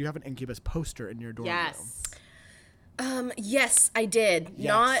dorm room. Did you have an Incubus poster in your dorm room? Yes, I did.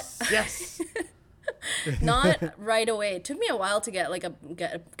 Yes. Not right away. It took me a while to get like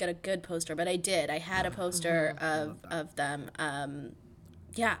get a good poster, but I did. I had a poster of them.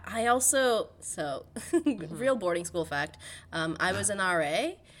 Yeah, I also real boarding school fact. I was an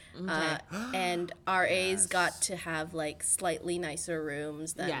RA. And RAs got to have like slightly nicer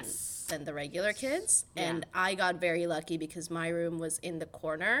rooms than the regular kids. Yeah. And I got very lucky because my room was in the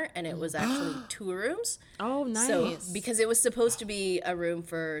corner and it was actually 2 rooms. Oh, nice. So because it was supposed to be a room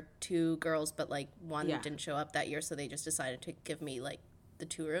for 2 girls, but like one didn't show up that year, so they just decided to give me like the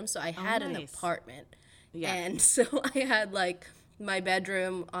 2 rooms. So I had an apartment. Yeah. And so I had like my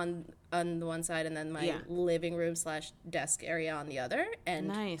bedroom on the one side and then my living room / desk area on the other, and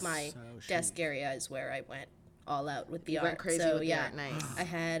my desk area is where I went all out with the You art. went crazy so with the yeah, art. Nice. I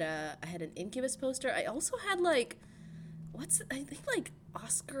had an Incubus poster. I also had I think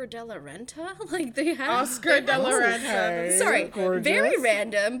Oscar de la Renta. Like they had Oscar de la Renta. Okay. Sorry, Gorgeous. very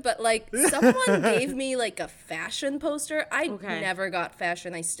random, but like someone gave me like a fashion poster. I Okay. never got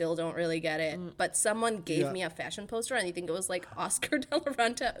fashion. I still don't really get it. But someone gave Yeah. me a fashion poster, and I think it was like Oscar de la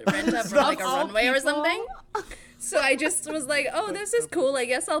Renta for like a runway or something. So I just was like, oh, this is cool. I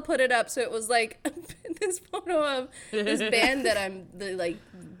guess I'll put it up. So it was like this photo of this band that I'm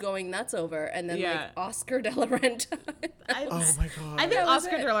going nuts over, and then Yeah. like Oscar de la Renta. Oh my god. I think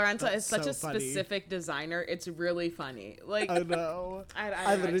Oscar it. de la Renta That's is such so a funny. specific designer. It's really funny. Like I know. I I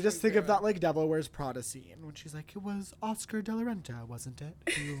literally actually just think do. of that like Devil Wears Prada scene when she's like, it was Oscar de la Renta, wasn't it?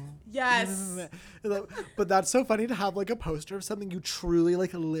 Yes. But that's so funny to have like a poster of something you truly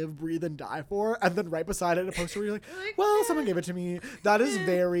like live, breathe, and die for, and then right beside it a poster where you're like, well, someone gave it to me. That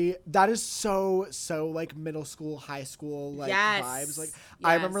is so like middle school, high school like Yes. vibes. Like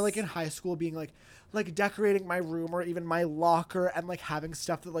I remember Yes. like in high school being like decorating my room or even my locker and like having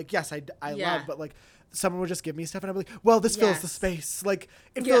stuff that like yes I Yeah. love, but like someone would just give me stuff and I'd be like, well, this fills the Yes. space. Like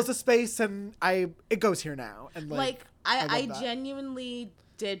it Yeah. fills the space and it goes here now. And Like I I love that. genuinely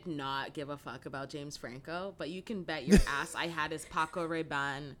did not give a fuck about James Franco, but you can bet your ass I had his Paco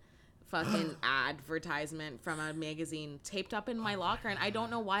Rabanne fucking advertisement from a magazine taped up in my locker, and I don't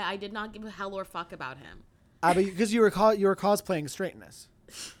know why I did not give a hell or fuck about him. Abby, because you were cosplaying straightness.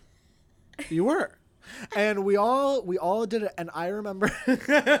 You were. And we all did it, and I remember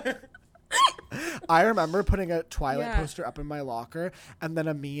putting a Twilight Yeah. poster up in my locker, and then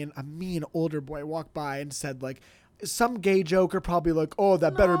a mean older boy walked by and said like some gay joke or probably like, oh,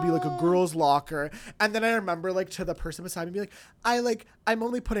 that better be like a girl's locker. And then I remember like to the person beside me be like, I'm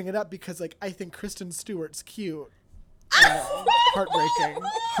only putting it up because like I think Kristen Stewart's cute. I know.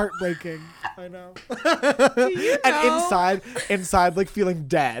 Heartbreaking. I know. You And know, inside, like feeling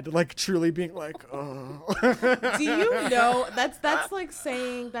dead, like truly being like, oh. do you know that's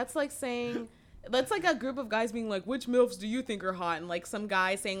like a group of guys being like, which MILFs do you think are hot? And like some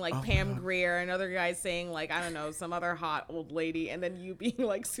guy saying like Pam Grier, another guy saying like, I don't know, some other hot old lady, and then you being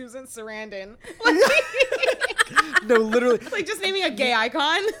like Susan Sarandon. No, literally, Like just naming a gay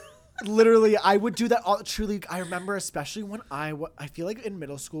icon. literally, I would do that. Truly, I remember, especially when I feel like in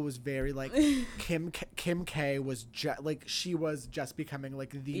middle school was very like Kim K was she was just becoming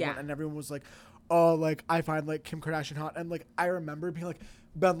like the Yeah. one, and everyone was like, oh, like I find like Kim Kardashian hot, and like I remember being like,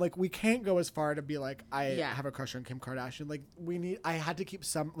 Ben, like we can't go as far to be like I have a crush on Kim Kardashian. Like I had to keep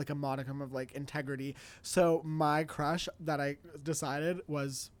some like a modicum of like integrity. So my crush that I decided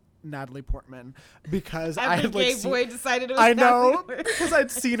was Natalie Portman, because I Every had like gay boy decided it was I know, Natalie. because I'd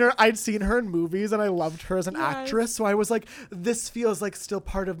seen her in movies and I loved her as an actress, so I was like, this feels like still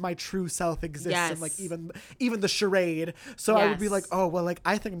part of my true self exists, and like even the charade. So I would be like, oh well, like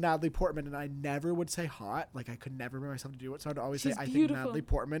I think Natalie Portman, and I never would say hot, like I could never bring myself to do it, so I'd always say I think Natalie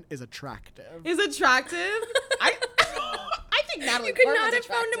Portman is attractive. Is attractive. I think Natalie You could Portman's not have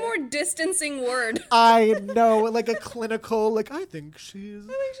found a attractive. more distancing word. I know, like a clinical, like I think she's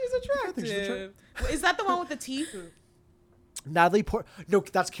attractive. Is that the one with the teeth? Natalie Portman. No,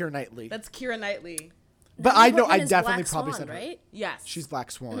 that's Keira Knightley. That's Keira Knightley. But I know, Portman I is definitely Black probably Swan, said her. right? Yes. She's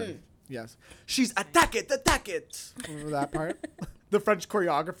Black Swan. Yes. She's attack it. Remember that part? The French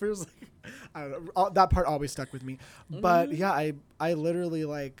choreographers. I don't know. That part always stuck with me. But yeah, I literally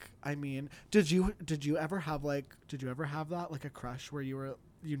like. I mean, did you ever have that like a crush where you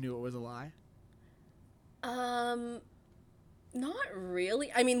knew it was a lie? Not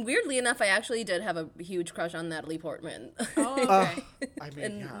really. I mean, weirdly enough, I actually did have a huge crush on Natalie Portman. Oh, I mean,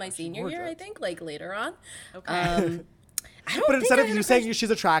 in yeah, my she's senior year, I gorgeous. think, like later on. Okay. I don't But think instead I of had you a saying crush-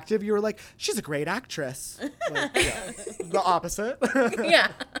 she's attractive, you were like, she's a great actress. Like, yeah. The opposite. yeah,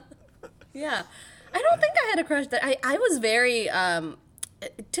 yeah. I don't think I had a crush that I was very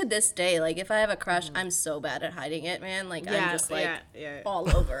to this day, like if I have a crush, I'm so bad at hiding it, man. Like I'm just like all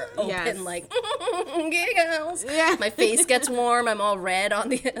over, open, Yes. like giggles. Yeah. My face gets warm. I'm all red on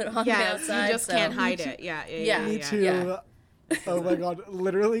the outside. You just so. can't hide it. Yeah. Me too. Yeah. Oh my god,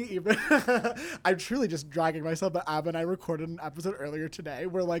 literally even I'm truly just dragging myself, but Ab and I recorded an episode earlier today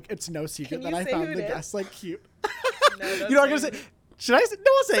where like it's no secret Can that you I say who found the it is? guest like cute. No, You know what I'm gonna say? Should I say?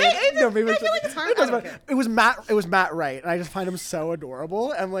 No, I'll say it. No, maybe I feel like it's hard. it doesn't I don't matter. It was Matt Wright, and I just find him so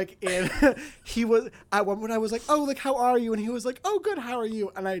adorable. And like, he was at one point I was like, "Oh, like how are you?" And he was like, "Oh, good. How are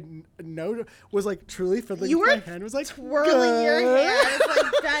you?" And I was like truly fiddling You with were my hand. Was like twirling your "Good." hair. It's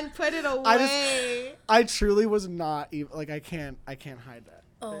like, Ben, put it away. I truly was not even like I can't hide that.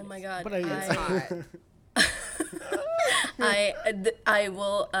 Oh my god. But I It's hot. I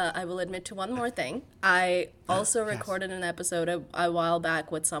will admit to one more thing. I also recorded an episode a while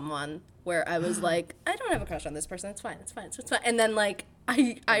back with someone where I was like, I don't have a crush on this person. It's fine. And then like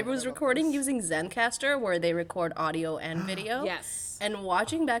I was recording using Zencaster, where they record audio and video. Yes. And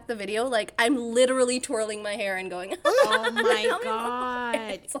watching back the video, like, I'm literally twirling my hair and going, oh my God.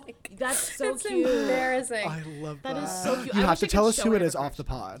 It's like, that's so it's cute. embarrassing. I love that. That is so cute. You I have wish to I tell could us show who I it have is a off crush. the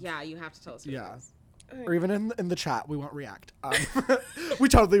pod. Yeah, you have to tell us who it Yeah. is. Or even in the chat, we won't react. We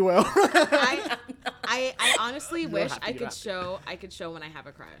totally will. I honestly wish have to I do could that. I could show when I have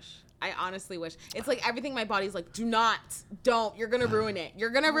a crush. I honestly wish. It's like everything my body's like, don't, you're gonna ruin it.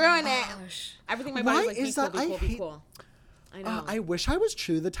 You're gonna ruin it. Gosh. Everything my Why body's like, is be that? cool, I be cool, hate- be cool. I know. I wish I was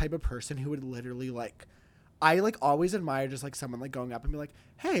truly the type of person who would literally like. I like always admire just like someone like going up and be like,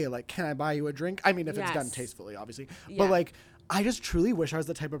 "Hey, like, can I buy you a drink?" I mean, if it's done Yes. tastefully, obviously. Yeah. But like, I just truly wish I was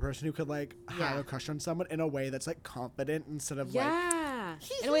the type of person who could like have Yeah. a crush on someone in a way that's like confident instead of like. Yeah.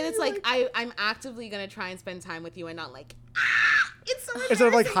 In a way that's like, I'm actively gonna try and spend time with you and not like, it's so Instead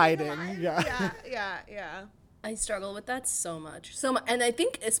of like embarrassing. hiding, yeah. Yeah. I struggle with that so much. And I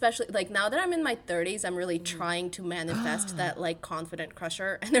think especially like now that I'm in my 30s, I'm really trying to manifest that like confident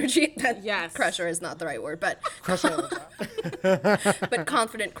crusher energy. That Yes. crusher is not the right word, but Crush all of that. but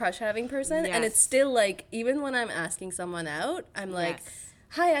confident crush having person. And it's Yes. still like, even when I'm asking someone out, I'm like, Yes.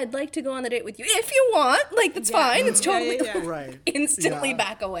 hi, I'd like to go on a date with you if you want. Like, that's fine. It's totally yeah. Right. instantly Yeah.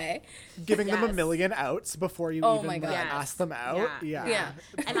 back away. Giving them a Yes. million outs before you Oh even my like, God. Yes. ask them out. Yeah. Yeah.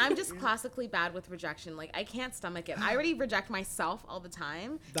 And I'm just classically bad with rejection. Like, I can't stomach it. I already reject myself all the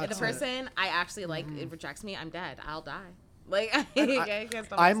time. If That's the it. person I actually like it rejects me, I'm dead. I'll die. Like, I can't stomach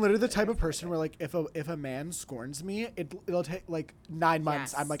I'm it. literally the type of person where like if a man scorns me, it'll take like 9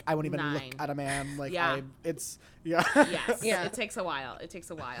 months. Yes. I'm like I won't even 9. look at a man. Like Yeah. it's yeah. Yes. Yeah. It takes a while.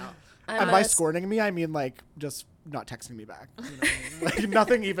 And by scorning me, I mean like just not texting me back. You know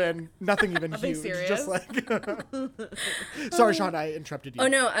what I mean? Like nothing even huge. serious? Just like sorry, Sean, I interrupted you. Oh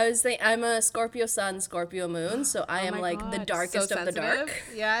no, I was saying I'm a Scorpio sun, Scorpio moon, so I am Oh my like the God. darkest So of the dark.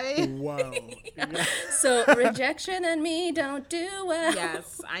 sensitive. Yeah. Whoa. Yeah. So rejection and me don't do well.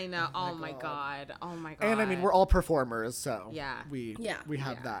 Yes, I know. Oh my God. Oh my God. And I mean, we're all performers, so Yeah. we Yeah.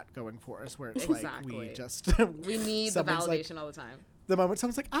 have Yeah. that going for us. Where it's like Exactly. we just we need the someone's like- validation all the time. the moment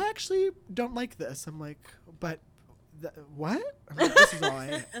someone's like, I actually don't like this. I'm like, but what? I'm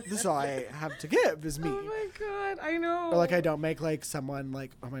like, this is all I have to give is me. Oh my God, I know. Or like I don't make like someone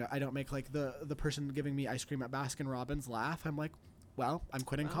like, oh my God, I don't make like the person giving me ice cream at Baskin Robbins laugh. I'm like, well, I'm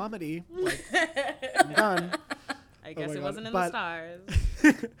quitting comedy. Like, I'm done. I guess my it God. wasn't in But- the stars.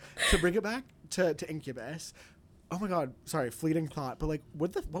 To bring it back to Incubus. Oh my God, sorry, fleeting thought. But like,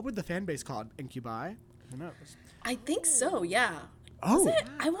 what would the fan base call Incubi? Who knows? I think so, yeah. Oh,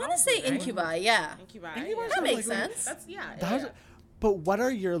 I want to say Incubi, yeah. Incubi. Incubi's That like- makes sense. That's yeah. that was, but what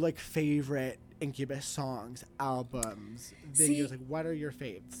are your like favorite Incubus songs, albums, videos? See- Like, what are your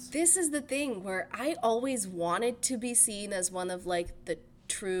faves? This is the thing where I always wanted to be seen as one of like the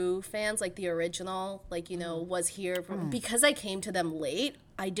true fans, like the original, like, you know, was here from, because I came to them late.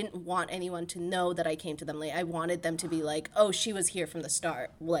 I didn't want anyone to know that I came to them late. I wanted them to be like, oh, she was here from the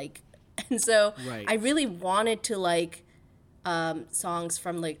start. Like, and so Right. I really wanted to like songs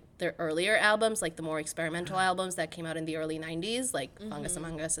from like their earlier albums, like the more experimental albums that came out in the early 90s, like Fungus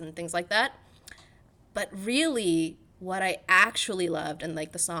Among Us and things like that. But really, what I actually loved, and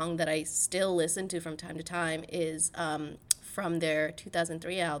like the song that I still listen to from time to time, is from their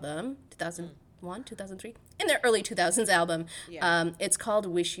 2003 album, 2001, 2003, in their early 2000s album. Yeah. It's called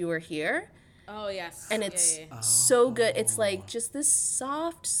Wish You Were Here. Oh yes. And it's so good. It's like just this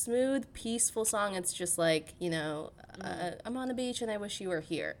soft, smooth, peaceful song. It's just like, you know, I'm on a beach and I wish you were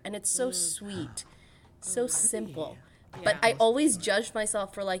here. And it's so sweet, so simple. But I always judged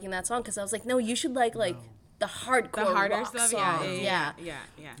myself for liking that song because I was like, no, you should like the hardcore the harder rock stuff. songs. Yeah.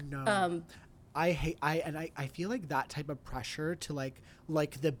 No. I hate I feel like that type of pressure to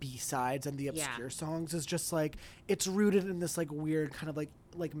like the B-sides and the obscure songs is just like it's rooted in this like weird kind of like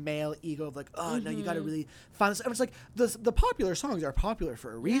male ego of like, oh no, you gotta really find this. And it's like the popular songs are popular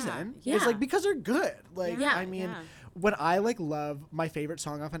for a reason. It's Yeah. like because they're good. Like Yeah. I mean, when I like love my favorite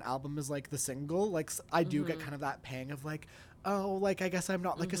song off an album is like the single, like I do get kind of that pang of like, oh, like I guess I'm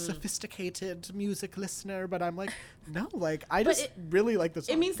not like a sophisticated music listener, but I'm like, no, like I just really like the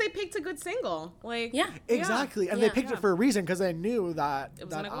song. It means they picked a good single. Like Yeah. Exactly, and Yeah. they picked it for a reason because they knew that was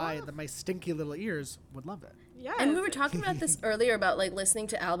gonna go off. that my stinky little ears would love it. Yeah. And we were talking about this earlier about like listening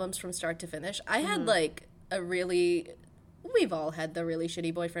to albums from start to finish. I had like we've all had the really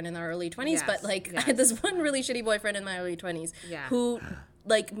shitty boyfriend in our early 20s, but Yes, like I yes. had this one really shitty boyfriend in my early 20s Yeah. who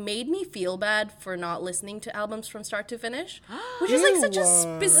like made me feel bad for not listening to albums from start to finish, which is like such a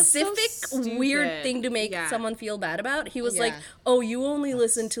specific weird thing to make someone feel bad about. He was like, "Oh, you only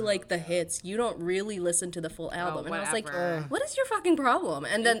listen to like the hits. You don't really listen to the full album." And I was like, "What is your fucking problem?"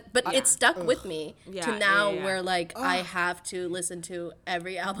 And then, but it stuck with me to now where like I have to listen to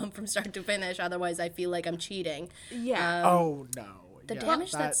every album from start to finish, otherwise I feel like I'm cheating. Yeah. Oh no. The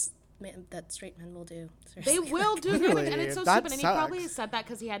damage that straight men will do. Seriously. They will do damage, and it's so stupid. And he probably said that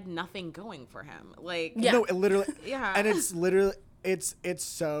because he had nothing going for him. Like, no, it literally, and it's literally, it's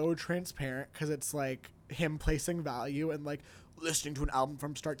so transparent because it's like him placing value and like listening to an album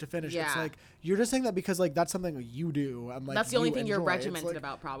from start to finish. It's like you're just saying that because like that's something you do, and like that's the only thing enjoy. You're regimented like,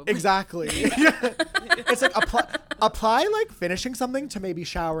 about, probably. Exactly. It's like apply like finishing something to maybe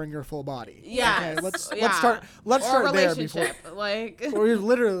showering your full body. Yeah. Okay, let's start there before. Like, or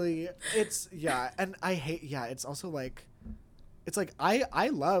literally, it's and I hate it's also like. It's like I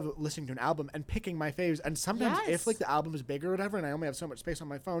love listening to an album and picking my faves, and sometimes if like the album is big or whatever, and I only have so much space on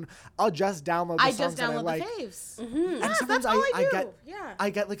my phone, I'll just download the songs that I like. the faves. Mm-hmm. And sometimes I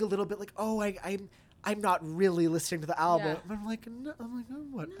get like a little bit like, oh, I'm not really listening to the album. Yeah. And I'm like,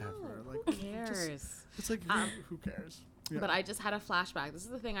 whatever. Like, who cares? It's like who cares? Yeah. But I just had a flashback. This is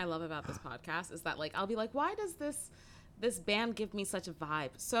the thing I love about this podcast is that like I'll be like, why does this band give me such a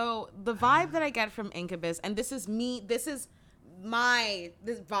vibe? So the vibe that I get from Incubus, and this is this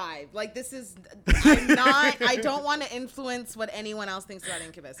vibe, like this is I don't want to influence what anyone else thinks about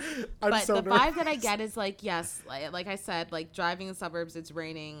Incubus, but the vibe that I get is like, yes, like I said, like driving in the suburbs, it's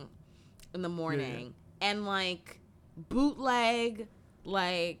raining in the morning, and like bootleg,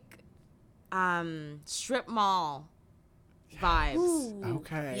 like strip mall vibes. Ooh,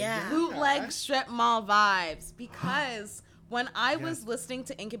 okay, bootleg strip mall vibes, because when I was listening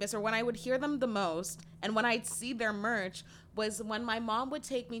to Incubus, or when I would hear them the most, and when I'd see their merch, was when my mom would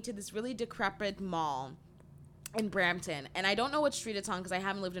take me to this really decrepit mall in Brampton. And I don't know what street it's on because I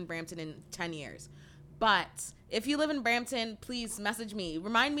haven't lived in Brampton in 10 years. But if you live in Brampton, please message me.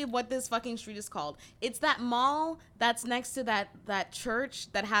 Remind me of what this fucking street is called. It's that mall that's next to that church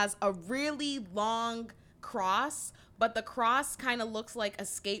that has a really long cross, but the cross kind of looks like a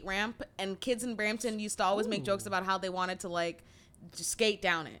skate ramp. And kids in Brampton used to always make jokes about how they wanted to like just skate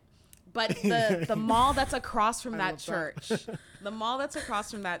down it. But the mall that's across from that church, the mall that's across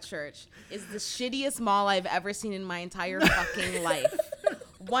from that church is the shittiest mall I've ever seen in my entire fucking life.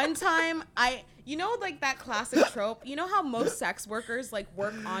 One time you know, like that classic trope, you know how most sex workers like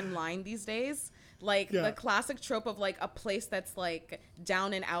work online these days? Like the classic trope of like a place that's like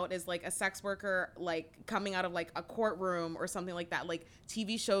down and out is like a sex worker like coming out of like a courtroom or something like that. Like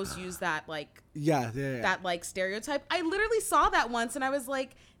TV shows use that like that like stereotype. I literally saw that once and I was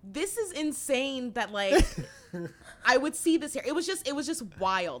like, this is insane that like I would see this here. It was just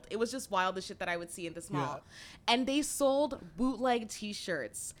wild. It was just wild, the shit that I would see in this mall. And they sold bootleg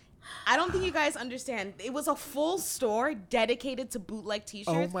t-shirts. I don't think you guys understand. It was a full store dedicated to bootleg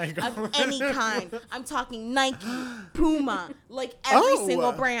t-shirts of any kind. I'm talking Nike, Puma, like every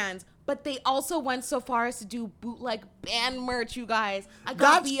single brand. But they also went so far as to do bootleg band merch, you guys. I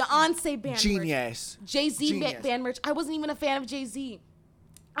got Beyonce band genius. merch. Jay-Z band merch. I wasn't even a fan of Jay-Z.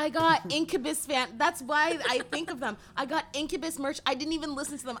 I got Incubus fan. That's why I think of them. I got Incubus merch. I didn't even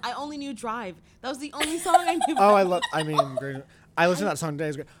listen to them. I only knew Drive. That was the only song I knew. I listened to that song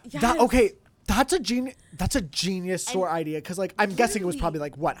today. Yes. That's a genius store idea, because like I'm guessing it was probably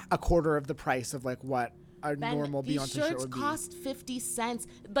like what, a quarter of the price of like what a normal Beyonce shirt would be. These shirts cost 50 cents.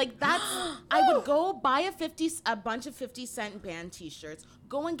 Like that's I would go buy a bunch of 50-cent band t-shirts,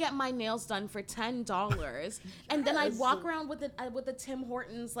 go and get my nails done for $10, and then I'd walk around with a Tim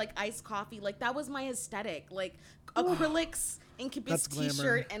Hortons like iced coffee. Like that was my aesthetic. Like acrylics, Incubus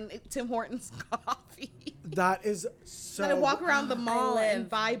t-shirt, and Tim Hortons coffee. That is so. And I'd walk around the mall and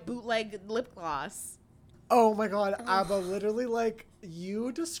buy bootleg lip gloss. Oh my god, Abba, literally like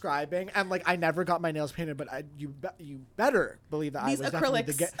you describing, and like I never got my nails painted, but you better believe that These I was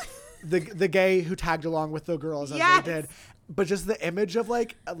acrylics. definitely the gay who tagged along with the girls as they did. But just the image of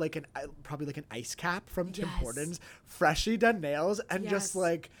like probably like an ice cap from Tim Hortons, freshly done nails, and just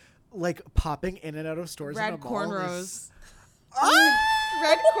like popping in and out of stores. Red in a mall cornrows.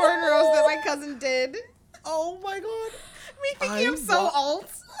 Red cornrows that my cousin did. Oh my god. Me thinking I'm so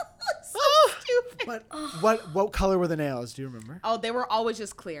alt. So stupid. But what color were the nails? Do you remember? Oh, they were always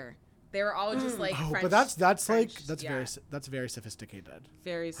just clear. They were always just like French. But that's French, that's very sophisticated.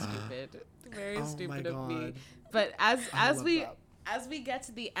 Very stupid. Very oh stupid of me. But as we get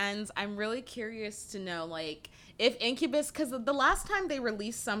to the ends, I'm really curious to know like if Incubus, because the last time they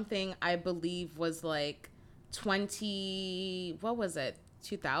released something, I believe was like 20, what was it?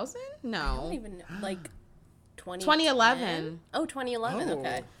 2000? I don't No. even know. Like 2011. Oh, 2011. Oh.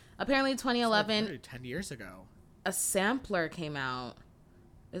 Okay. Apparently 2011, Like 10 years ago. a sampler came out.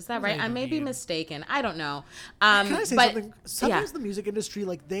 Is that What does right? that I may even be mean? mistaken. I don't know. Can I say but, something? Sometimes yeah. the music industry,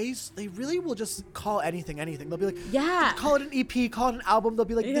 like they really will just call anything. They'll be like, Yeah. call it an EP, call it an album. They'll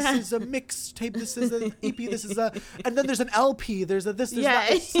be like, this Yeah. is a mixtape, this is an EP, this is a, and then there's an LP, there's a this, there's Yeah.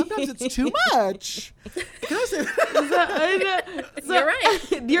 that. Sometimes it's too much. Can I say that? You're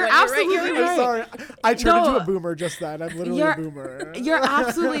right. You're absolutely you're right. I'm sorry. I turned No. into a boomer just then. I'm literally a boomer. You're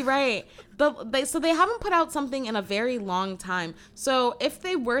absolutely right. So they haven't put out something in a very long time. So if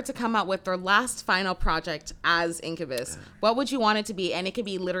they were to come out with their last final project as Incubus, what would you want it to be? And it could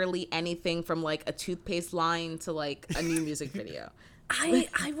be literally anything from like a toothpaste line to like a new music video.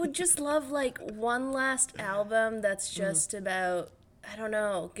 I would just love like one last album that's just about, I don't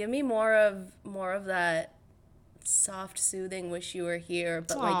know, give me more of that soft, soothing "Wish You Were Here,"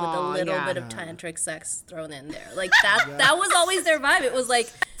 but like with a Aw, little yeah. bit of tantric sex thrown in there. Like that was always their vibe. It was like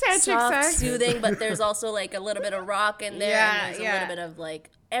Tantric soft, sex. soothing, but there's also like a little bit of rock in there, Yeah, and there's yeah. a little bit of like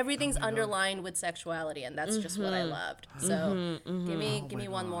everything's underlined with sexuality, and that's just what I loved. So give me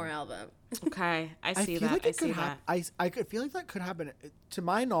one more album. Okay, I see I feel that. like I it see could that. happen. I could feel like that could happen. To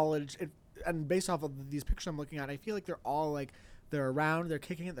my knowledge, and based off of these pictures I'm looking at, I feel like they're all like they're around, they're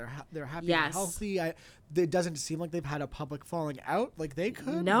kicking it, they're happy Yes. and healthy. It doesn't seem like they've had a public falling out. Like they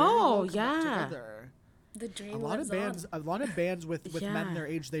could. No, very well come back yeah. together. The dream A lot of lives on. bands with men Yeah. their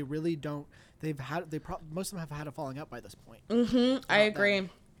age, they really don't. Most of them have had a falling out by this point. I agree.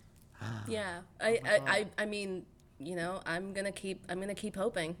 Yeah, I mean, you know, I'm gonna keep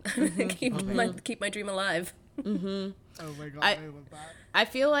hoping. I'm gonna keep my dream alive. Oh my god, I love that. I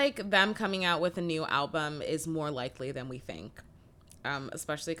feel like them coming out with a new album is more likely than we think.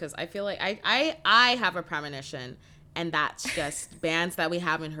 Especially because I feel like I have a premonition, and that's just bands that we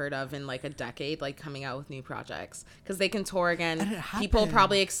haven't heard of in like a decade, like coming out with new projects because they can tour again. And it People happened.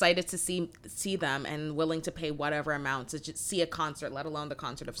 probably excited to see them and willing to pay whatever amount to just see a concert, let alone the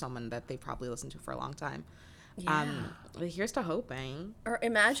concert of someone that they probably listened to for a long time. But here's to hoping. Or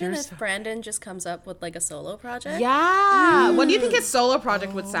imagine if Brandon just comes up with like a solo project. Yeah. What do you think his solo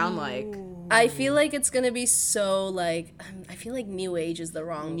project would sound like? I feel like it's gonna be so like I feel like new age is the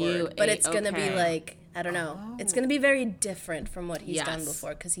wrong New word, but age, it's gonna be okay. like I don't know. It's gonna be very different from what he's done Yes.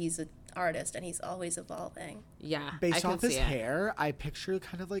 before because he's an artist and he's always evolving. Yeah. I Based can off his see it. hair, I picture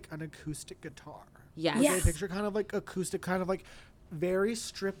kind of like an acoustic guitar. Yes. I Yes. picture kind of like acoustic, kind of like very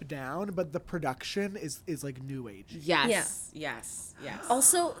stripped down, but the production is like new age. Yes. Yes. Yes.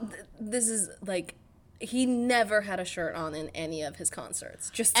 Also, this is like he never had a shirt on in any of his concerts.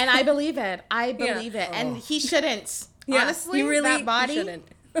 Just And I believe it. I believe it. Oh. And he shouldn't. yeah, Honestly, he really that body, shouldn't.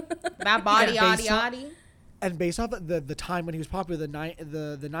 that body, Yeah, yaddy, based on- yaddy. And based off of the time when he was popular, the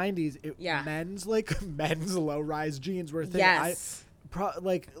 90s, Yeah. men's low rise jeans were a thing. Yes.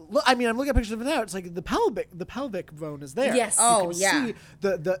 Look, I mean, I'm looking at pictures of it now. It's like the pelvic bone is there. Yes. You Oh, can yeah. see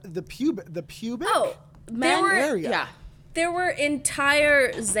the pubic. Oh, there were area. Yeah. there were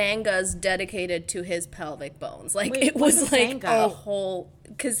entire Zangas dedicated to his pelvic bones. Like Wait, it what's was a like Zanga? a whole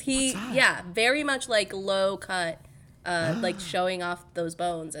because he very much like low cut, like showing off those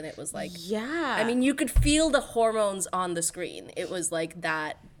bones, and it was like Yeah. I mean you could feel the hormones on the screen. It was like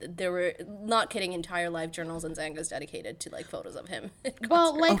that. There were not kidding entire live journals and Zangas dedicated to like photos of him.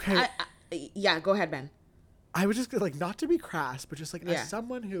 well, like, Okay. yeah, go ahead, Ben. I was just like, not to be crass, but just like Yeah. as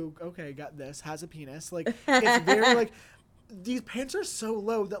someone who got this, has a penis, like it's very like these pants are so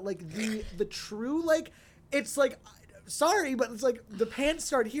low that like the true like it's like sorry, but it's like the pants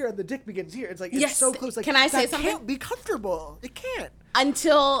start here and the dick begins here. It's like it's Yes. so close. Like Can I say that something? Can't be comfortable. It can't.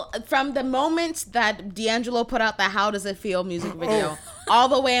 Until from the moment that D'Angelo put out the "How Does It Feel" music video, all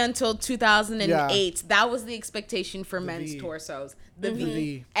the way until 2008, that was the expectation for men's V. torsos. The The V.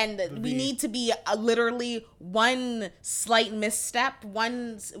 V. And The we V. need to be literally one slight misstep,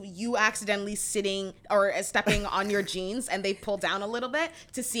 you accidentally sitting or stepping on your jeans and they pull down a little bit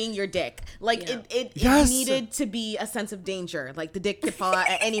to seeing your dick. Like Yeah. it Yes. needed to be a sense of danger. Like the dick could fall out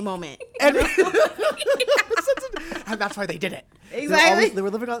at any moment. And, and that's why they did it. Exactly.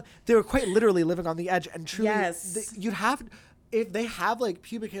 They were quite literally living on the edge, and truly, Yes. you'd have, if they have like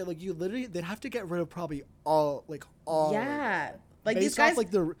pubic hair, like they'd have to get rid of probably all. Yeah. Like these based guys off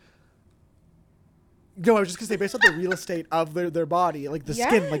like the. No, I was just gonna say based on the real estate of their body, like the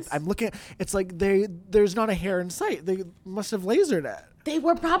skin. Like Yes. I'm looking at, it's like there's not a hair in sight. They must have lasered it. They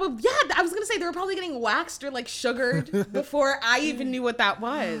were probably, I was gonna say they were probably getting waxed or like sugared before I even knew what that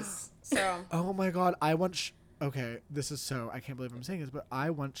was. So Oh my god, I want Okay, this is so, I can't believe I'm saying this, but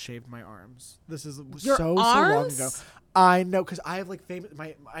I once shaved my arms. This is Your so arms? long ago. I know, because I have like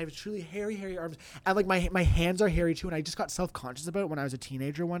I have truly hairy arms, and like my hands are hairy too, and I just got self-conscious about it when I was a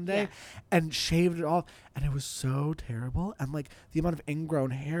teenager one day, and shaved it off, and it was so terrible, and like the amount of ingrown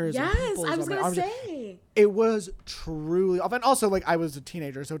hairs. Yes, and pimples I was on my gonna arms, say. it was truly off, and also like I was a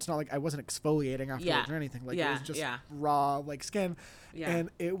teenager, so it's not like I wasn't exfoliating afterwards Yeah. or anything. Like Yeah, it was just yeah. raw like skin, Yeah. and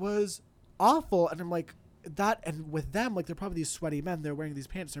it was awful, and I'm like. That and with them, like they're probably these sweaty men. They're wearing these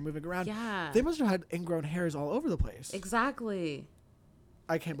pants. They're moving around. Yeah. They must have had ingrown hairs all over the place. Exactly.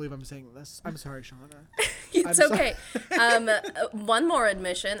 I can't believe I'm saying this. I'm sorry, Shauna. It's I'm okay. One more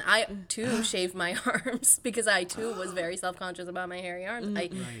admission. I too shaved my arms because I too was very self-conscious about my hairy arms.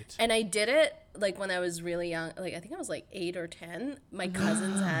 Right. And I did it like when I was really young. Like I think I was like 8 or 10. My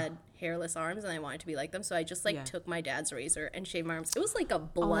cousins had hairless arms and I wanted to be like them, so I just like took my dad's razor and shaved my arms. It was like a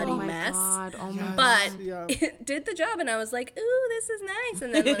bloody mess. God. Oh my Yes. But Yeah. it did the job, and I was like, "Ooh, this is nice."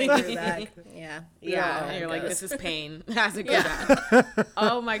 And then when I grew back, yeah, Yeah. You're like, goes. this is pain. As a good dad.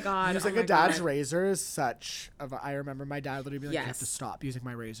 Oh my God. Using oh my a dad's God. razor is such of I remember my dad literally being like, you have to Yes. stop using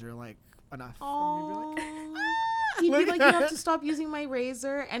my razor, like, enough. Oh. He'd be like, you have to stop using my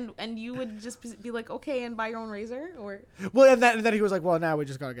razor, and you would just be like, okay, and buy your own razor, or. Well, and then he was like, well, now we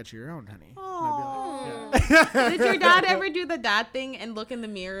just gotta get you your own, honey. And I'd be like, yeah. Did your dad ever do the dad thing and look in the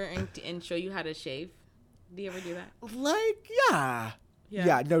mirror and show you how to shave? Do you ever do that? Like, yeah.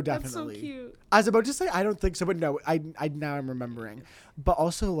 Yeah, no, definitely. That's so cute. I was about to say I don't think so, but no, I now I'm remembering. But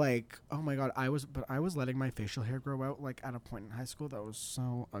also like, oh my god, I was letting my facial hair grow out like at a point in high school that was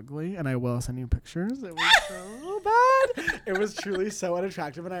so ugly, and I will send you pictures. It was so bad. It was truly so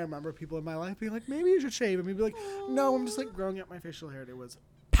unattractive, and I remember people in my life being like, maybe you should shave, and me be like, no, I'm just like growing out my facial hair, and it was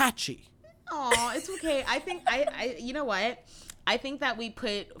patchy. Oh, it's okay. I think I you know what? I think that we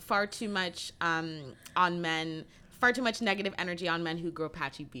put far too much on men. Far too much negative energy on men who grow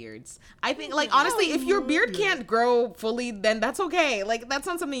patchy beards. I think, like, honestly, if your beard can't grow fully, then that's okay. Like, that's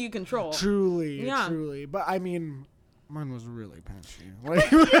not something you control. Truly, Yeah. truly. But I mean, mine was really patchy.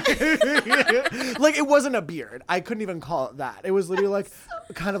 Like, like, it wasn't a beard. I couldn't even call it that. It was literally like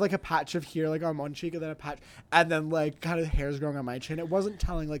kind of like a patch of hair, like on one cheek, and then a patch, and then like kind of hairs growing on my chin. It wasn't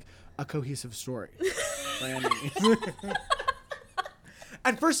telling like a cohesive story. by any means.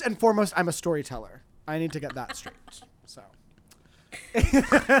 And first and foremost, I'm a storyteller. I need to get that straight. So.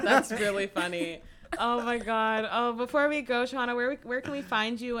 That's really funny. Oh my God. Oh, before we go, Shauna, where can we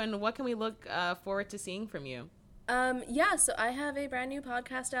find you, and what can we look forward to seeing from you? Yeah, so I have a brand new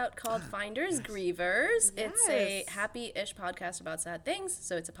podcast out called Finders Grievers. It's a happy-ish podcast about sad things.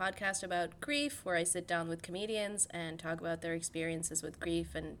 So it's a podcast about grief where I sit down with comedians and talk about their experiences with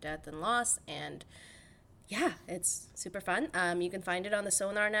grief and death and loss. And yeah, it's super fun. You can find it on the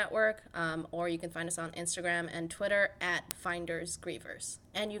Sonar Network, or you can find us on Instagram and Twitter at Finders Grievers.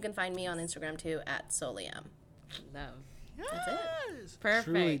 And you can find me on Instagram too at Soliam. Love. That's it. Perfect.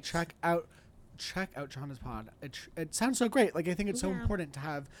 Truly, check out Shauna's pod. It sounds so great. Like, I think it's so important to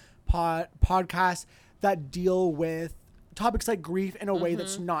have podcasts that deal with topics like grief in a way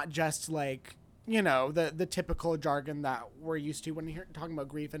that's not just like, you know, the typical jargon that we're used to when you're talking about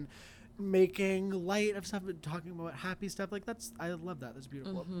grief, and making light of stuff, but talking about happy stuff. Like, I love that. That's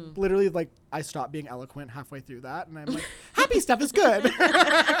beautiful. Literally, like, I stopped being eloquent halfway through that, and I'm like, happy stuff is good.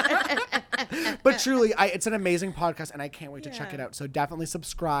 But truly, it's an amazing podcast, and I can't wait to check it out. So definitely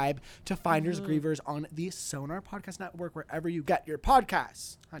subscribe to Finders Grievers on the Sonar Podcast Network, wherever you get your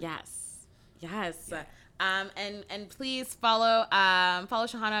podcasts. Honey. Yes. And please follow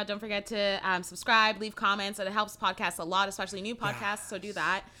Shahana. Don't forget to subscribe, leave comments. It helps podcasts a lot, especially new podcasts. So do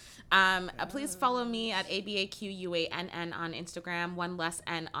that. Please follow me at ABAQUANN on Instagram, one less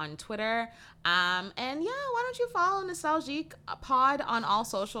N on Twitter. And yeah, why don't you follow Nostalgique Pod on all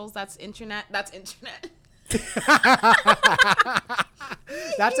socials? That's internet. That's internet.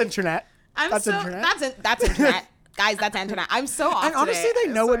 That's internet. Guys, that's internet. I'm so off And honestly, today.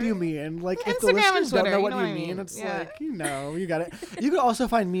 they know what you mean. Like, if the Instagram and listeners don't Twitter, know you what know you what I mean, mean. it's Yeah. like, you know, you got it. You can also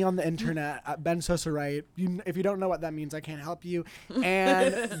find me on the internet at Ben Sosa Wright. If you don't know what that means, I can't help you.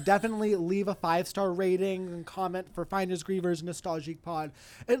 And definitely leave a 5-star rating and comment for Finders Grievers Nostalgique Pod.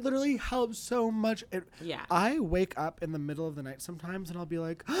 It literally helps so much. I wake up in the middle of the night sometimes, and I'll be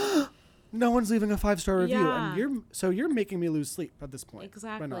like, no one's leaving a 5-star review, Yeah. and you're making me lose sleep at this point.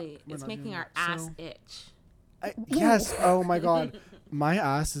 Exactly. We're It's not making doing our that. ass So- itch. Yes. Oh my God. My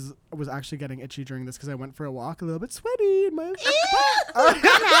ass was actually getting itchy during this because I went for a walk, a little bit sweaty. And my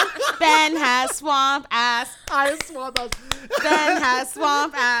Ben has swamp ass. I swamp ass. Ben has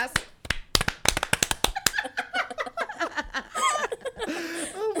swamp ass.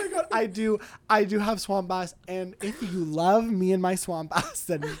 Oh my God. I do have swamp bass, and if you love me and my swamp bass,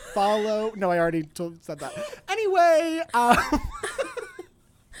 then follow. No, I already said that. Anyway,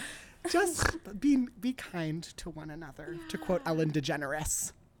 just be kind to one another. To quote Ellen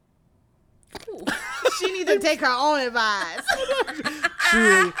DeGeneres. She needs to take her own advice.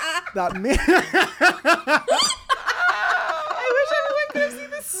 Truly, that man. I wish everyone could have seen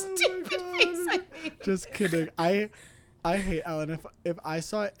this stupid face I made. Just kidding. I hate Ellen. If I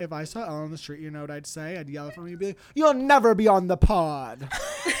saw Ellen on the street, you know what I'd say? I'd yell at her and be like, "You'll never be on the pod."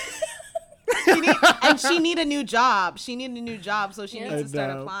 She need a new job. She need a new job, so she needs to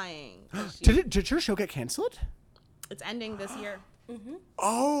start applying. Did your show get canceled? It's ending this year. Mm-hmm.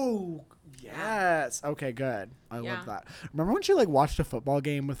 Oh, yes. Okay, good. I love that. Remember when she like watched a football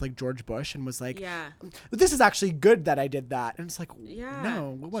game with like George Bush and was like, this is actually good that I did that. And it's like,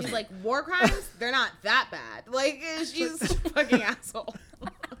 no, it wasn't. She's like, war crimes? They're not that bad. Like, she's a fucking asshole.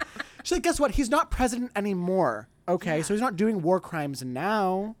 She's like, guess what? He's not president anymore. Okay, so he's not doing war crimes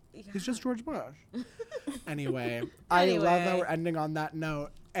now. He's just George Bush. Anyway, I love that we're ending on that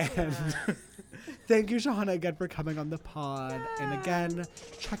note. And thank you, Shahana, again for coming on the pod. And again,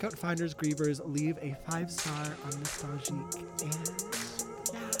 check out Finders Grievers. Leave a 5-star on Nostalgique.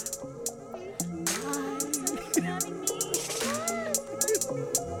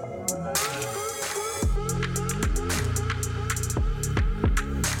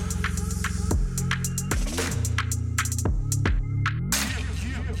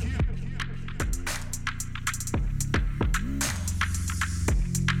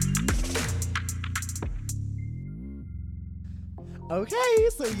 Okay,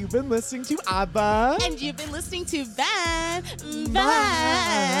 so you've been listening to ABBA. And you've been listening to Van.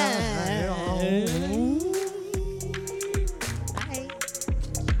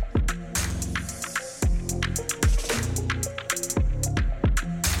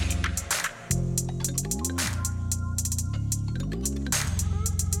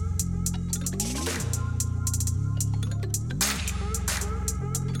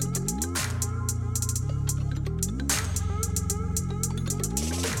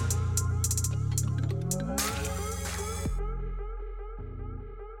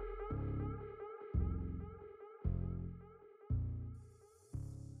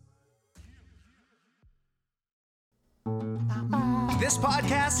 This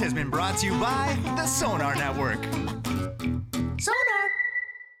podcast has been brought to you by the Sonar Network.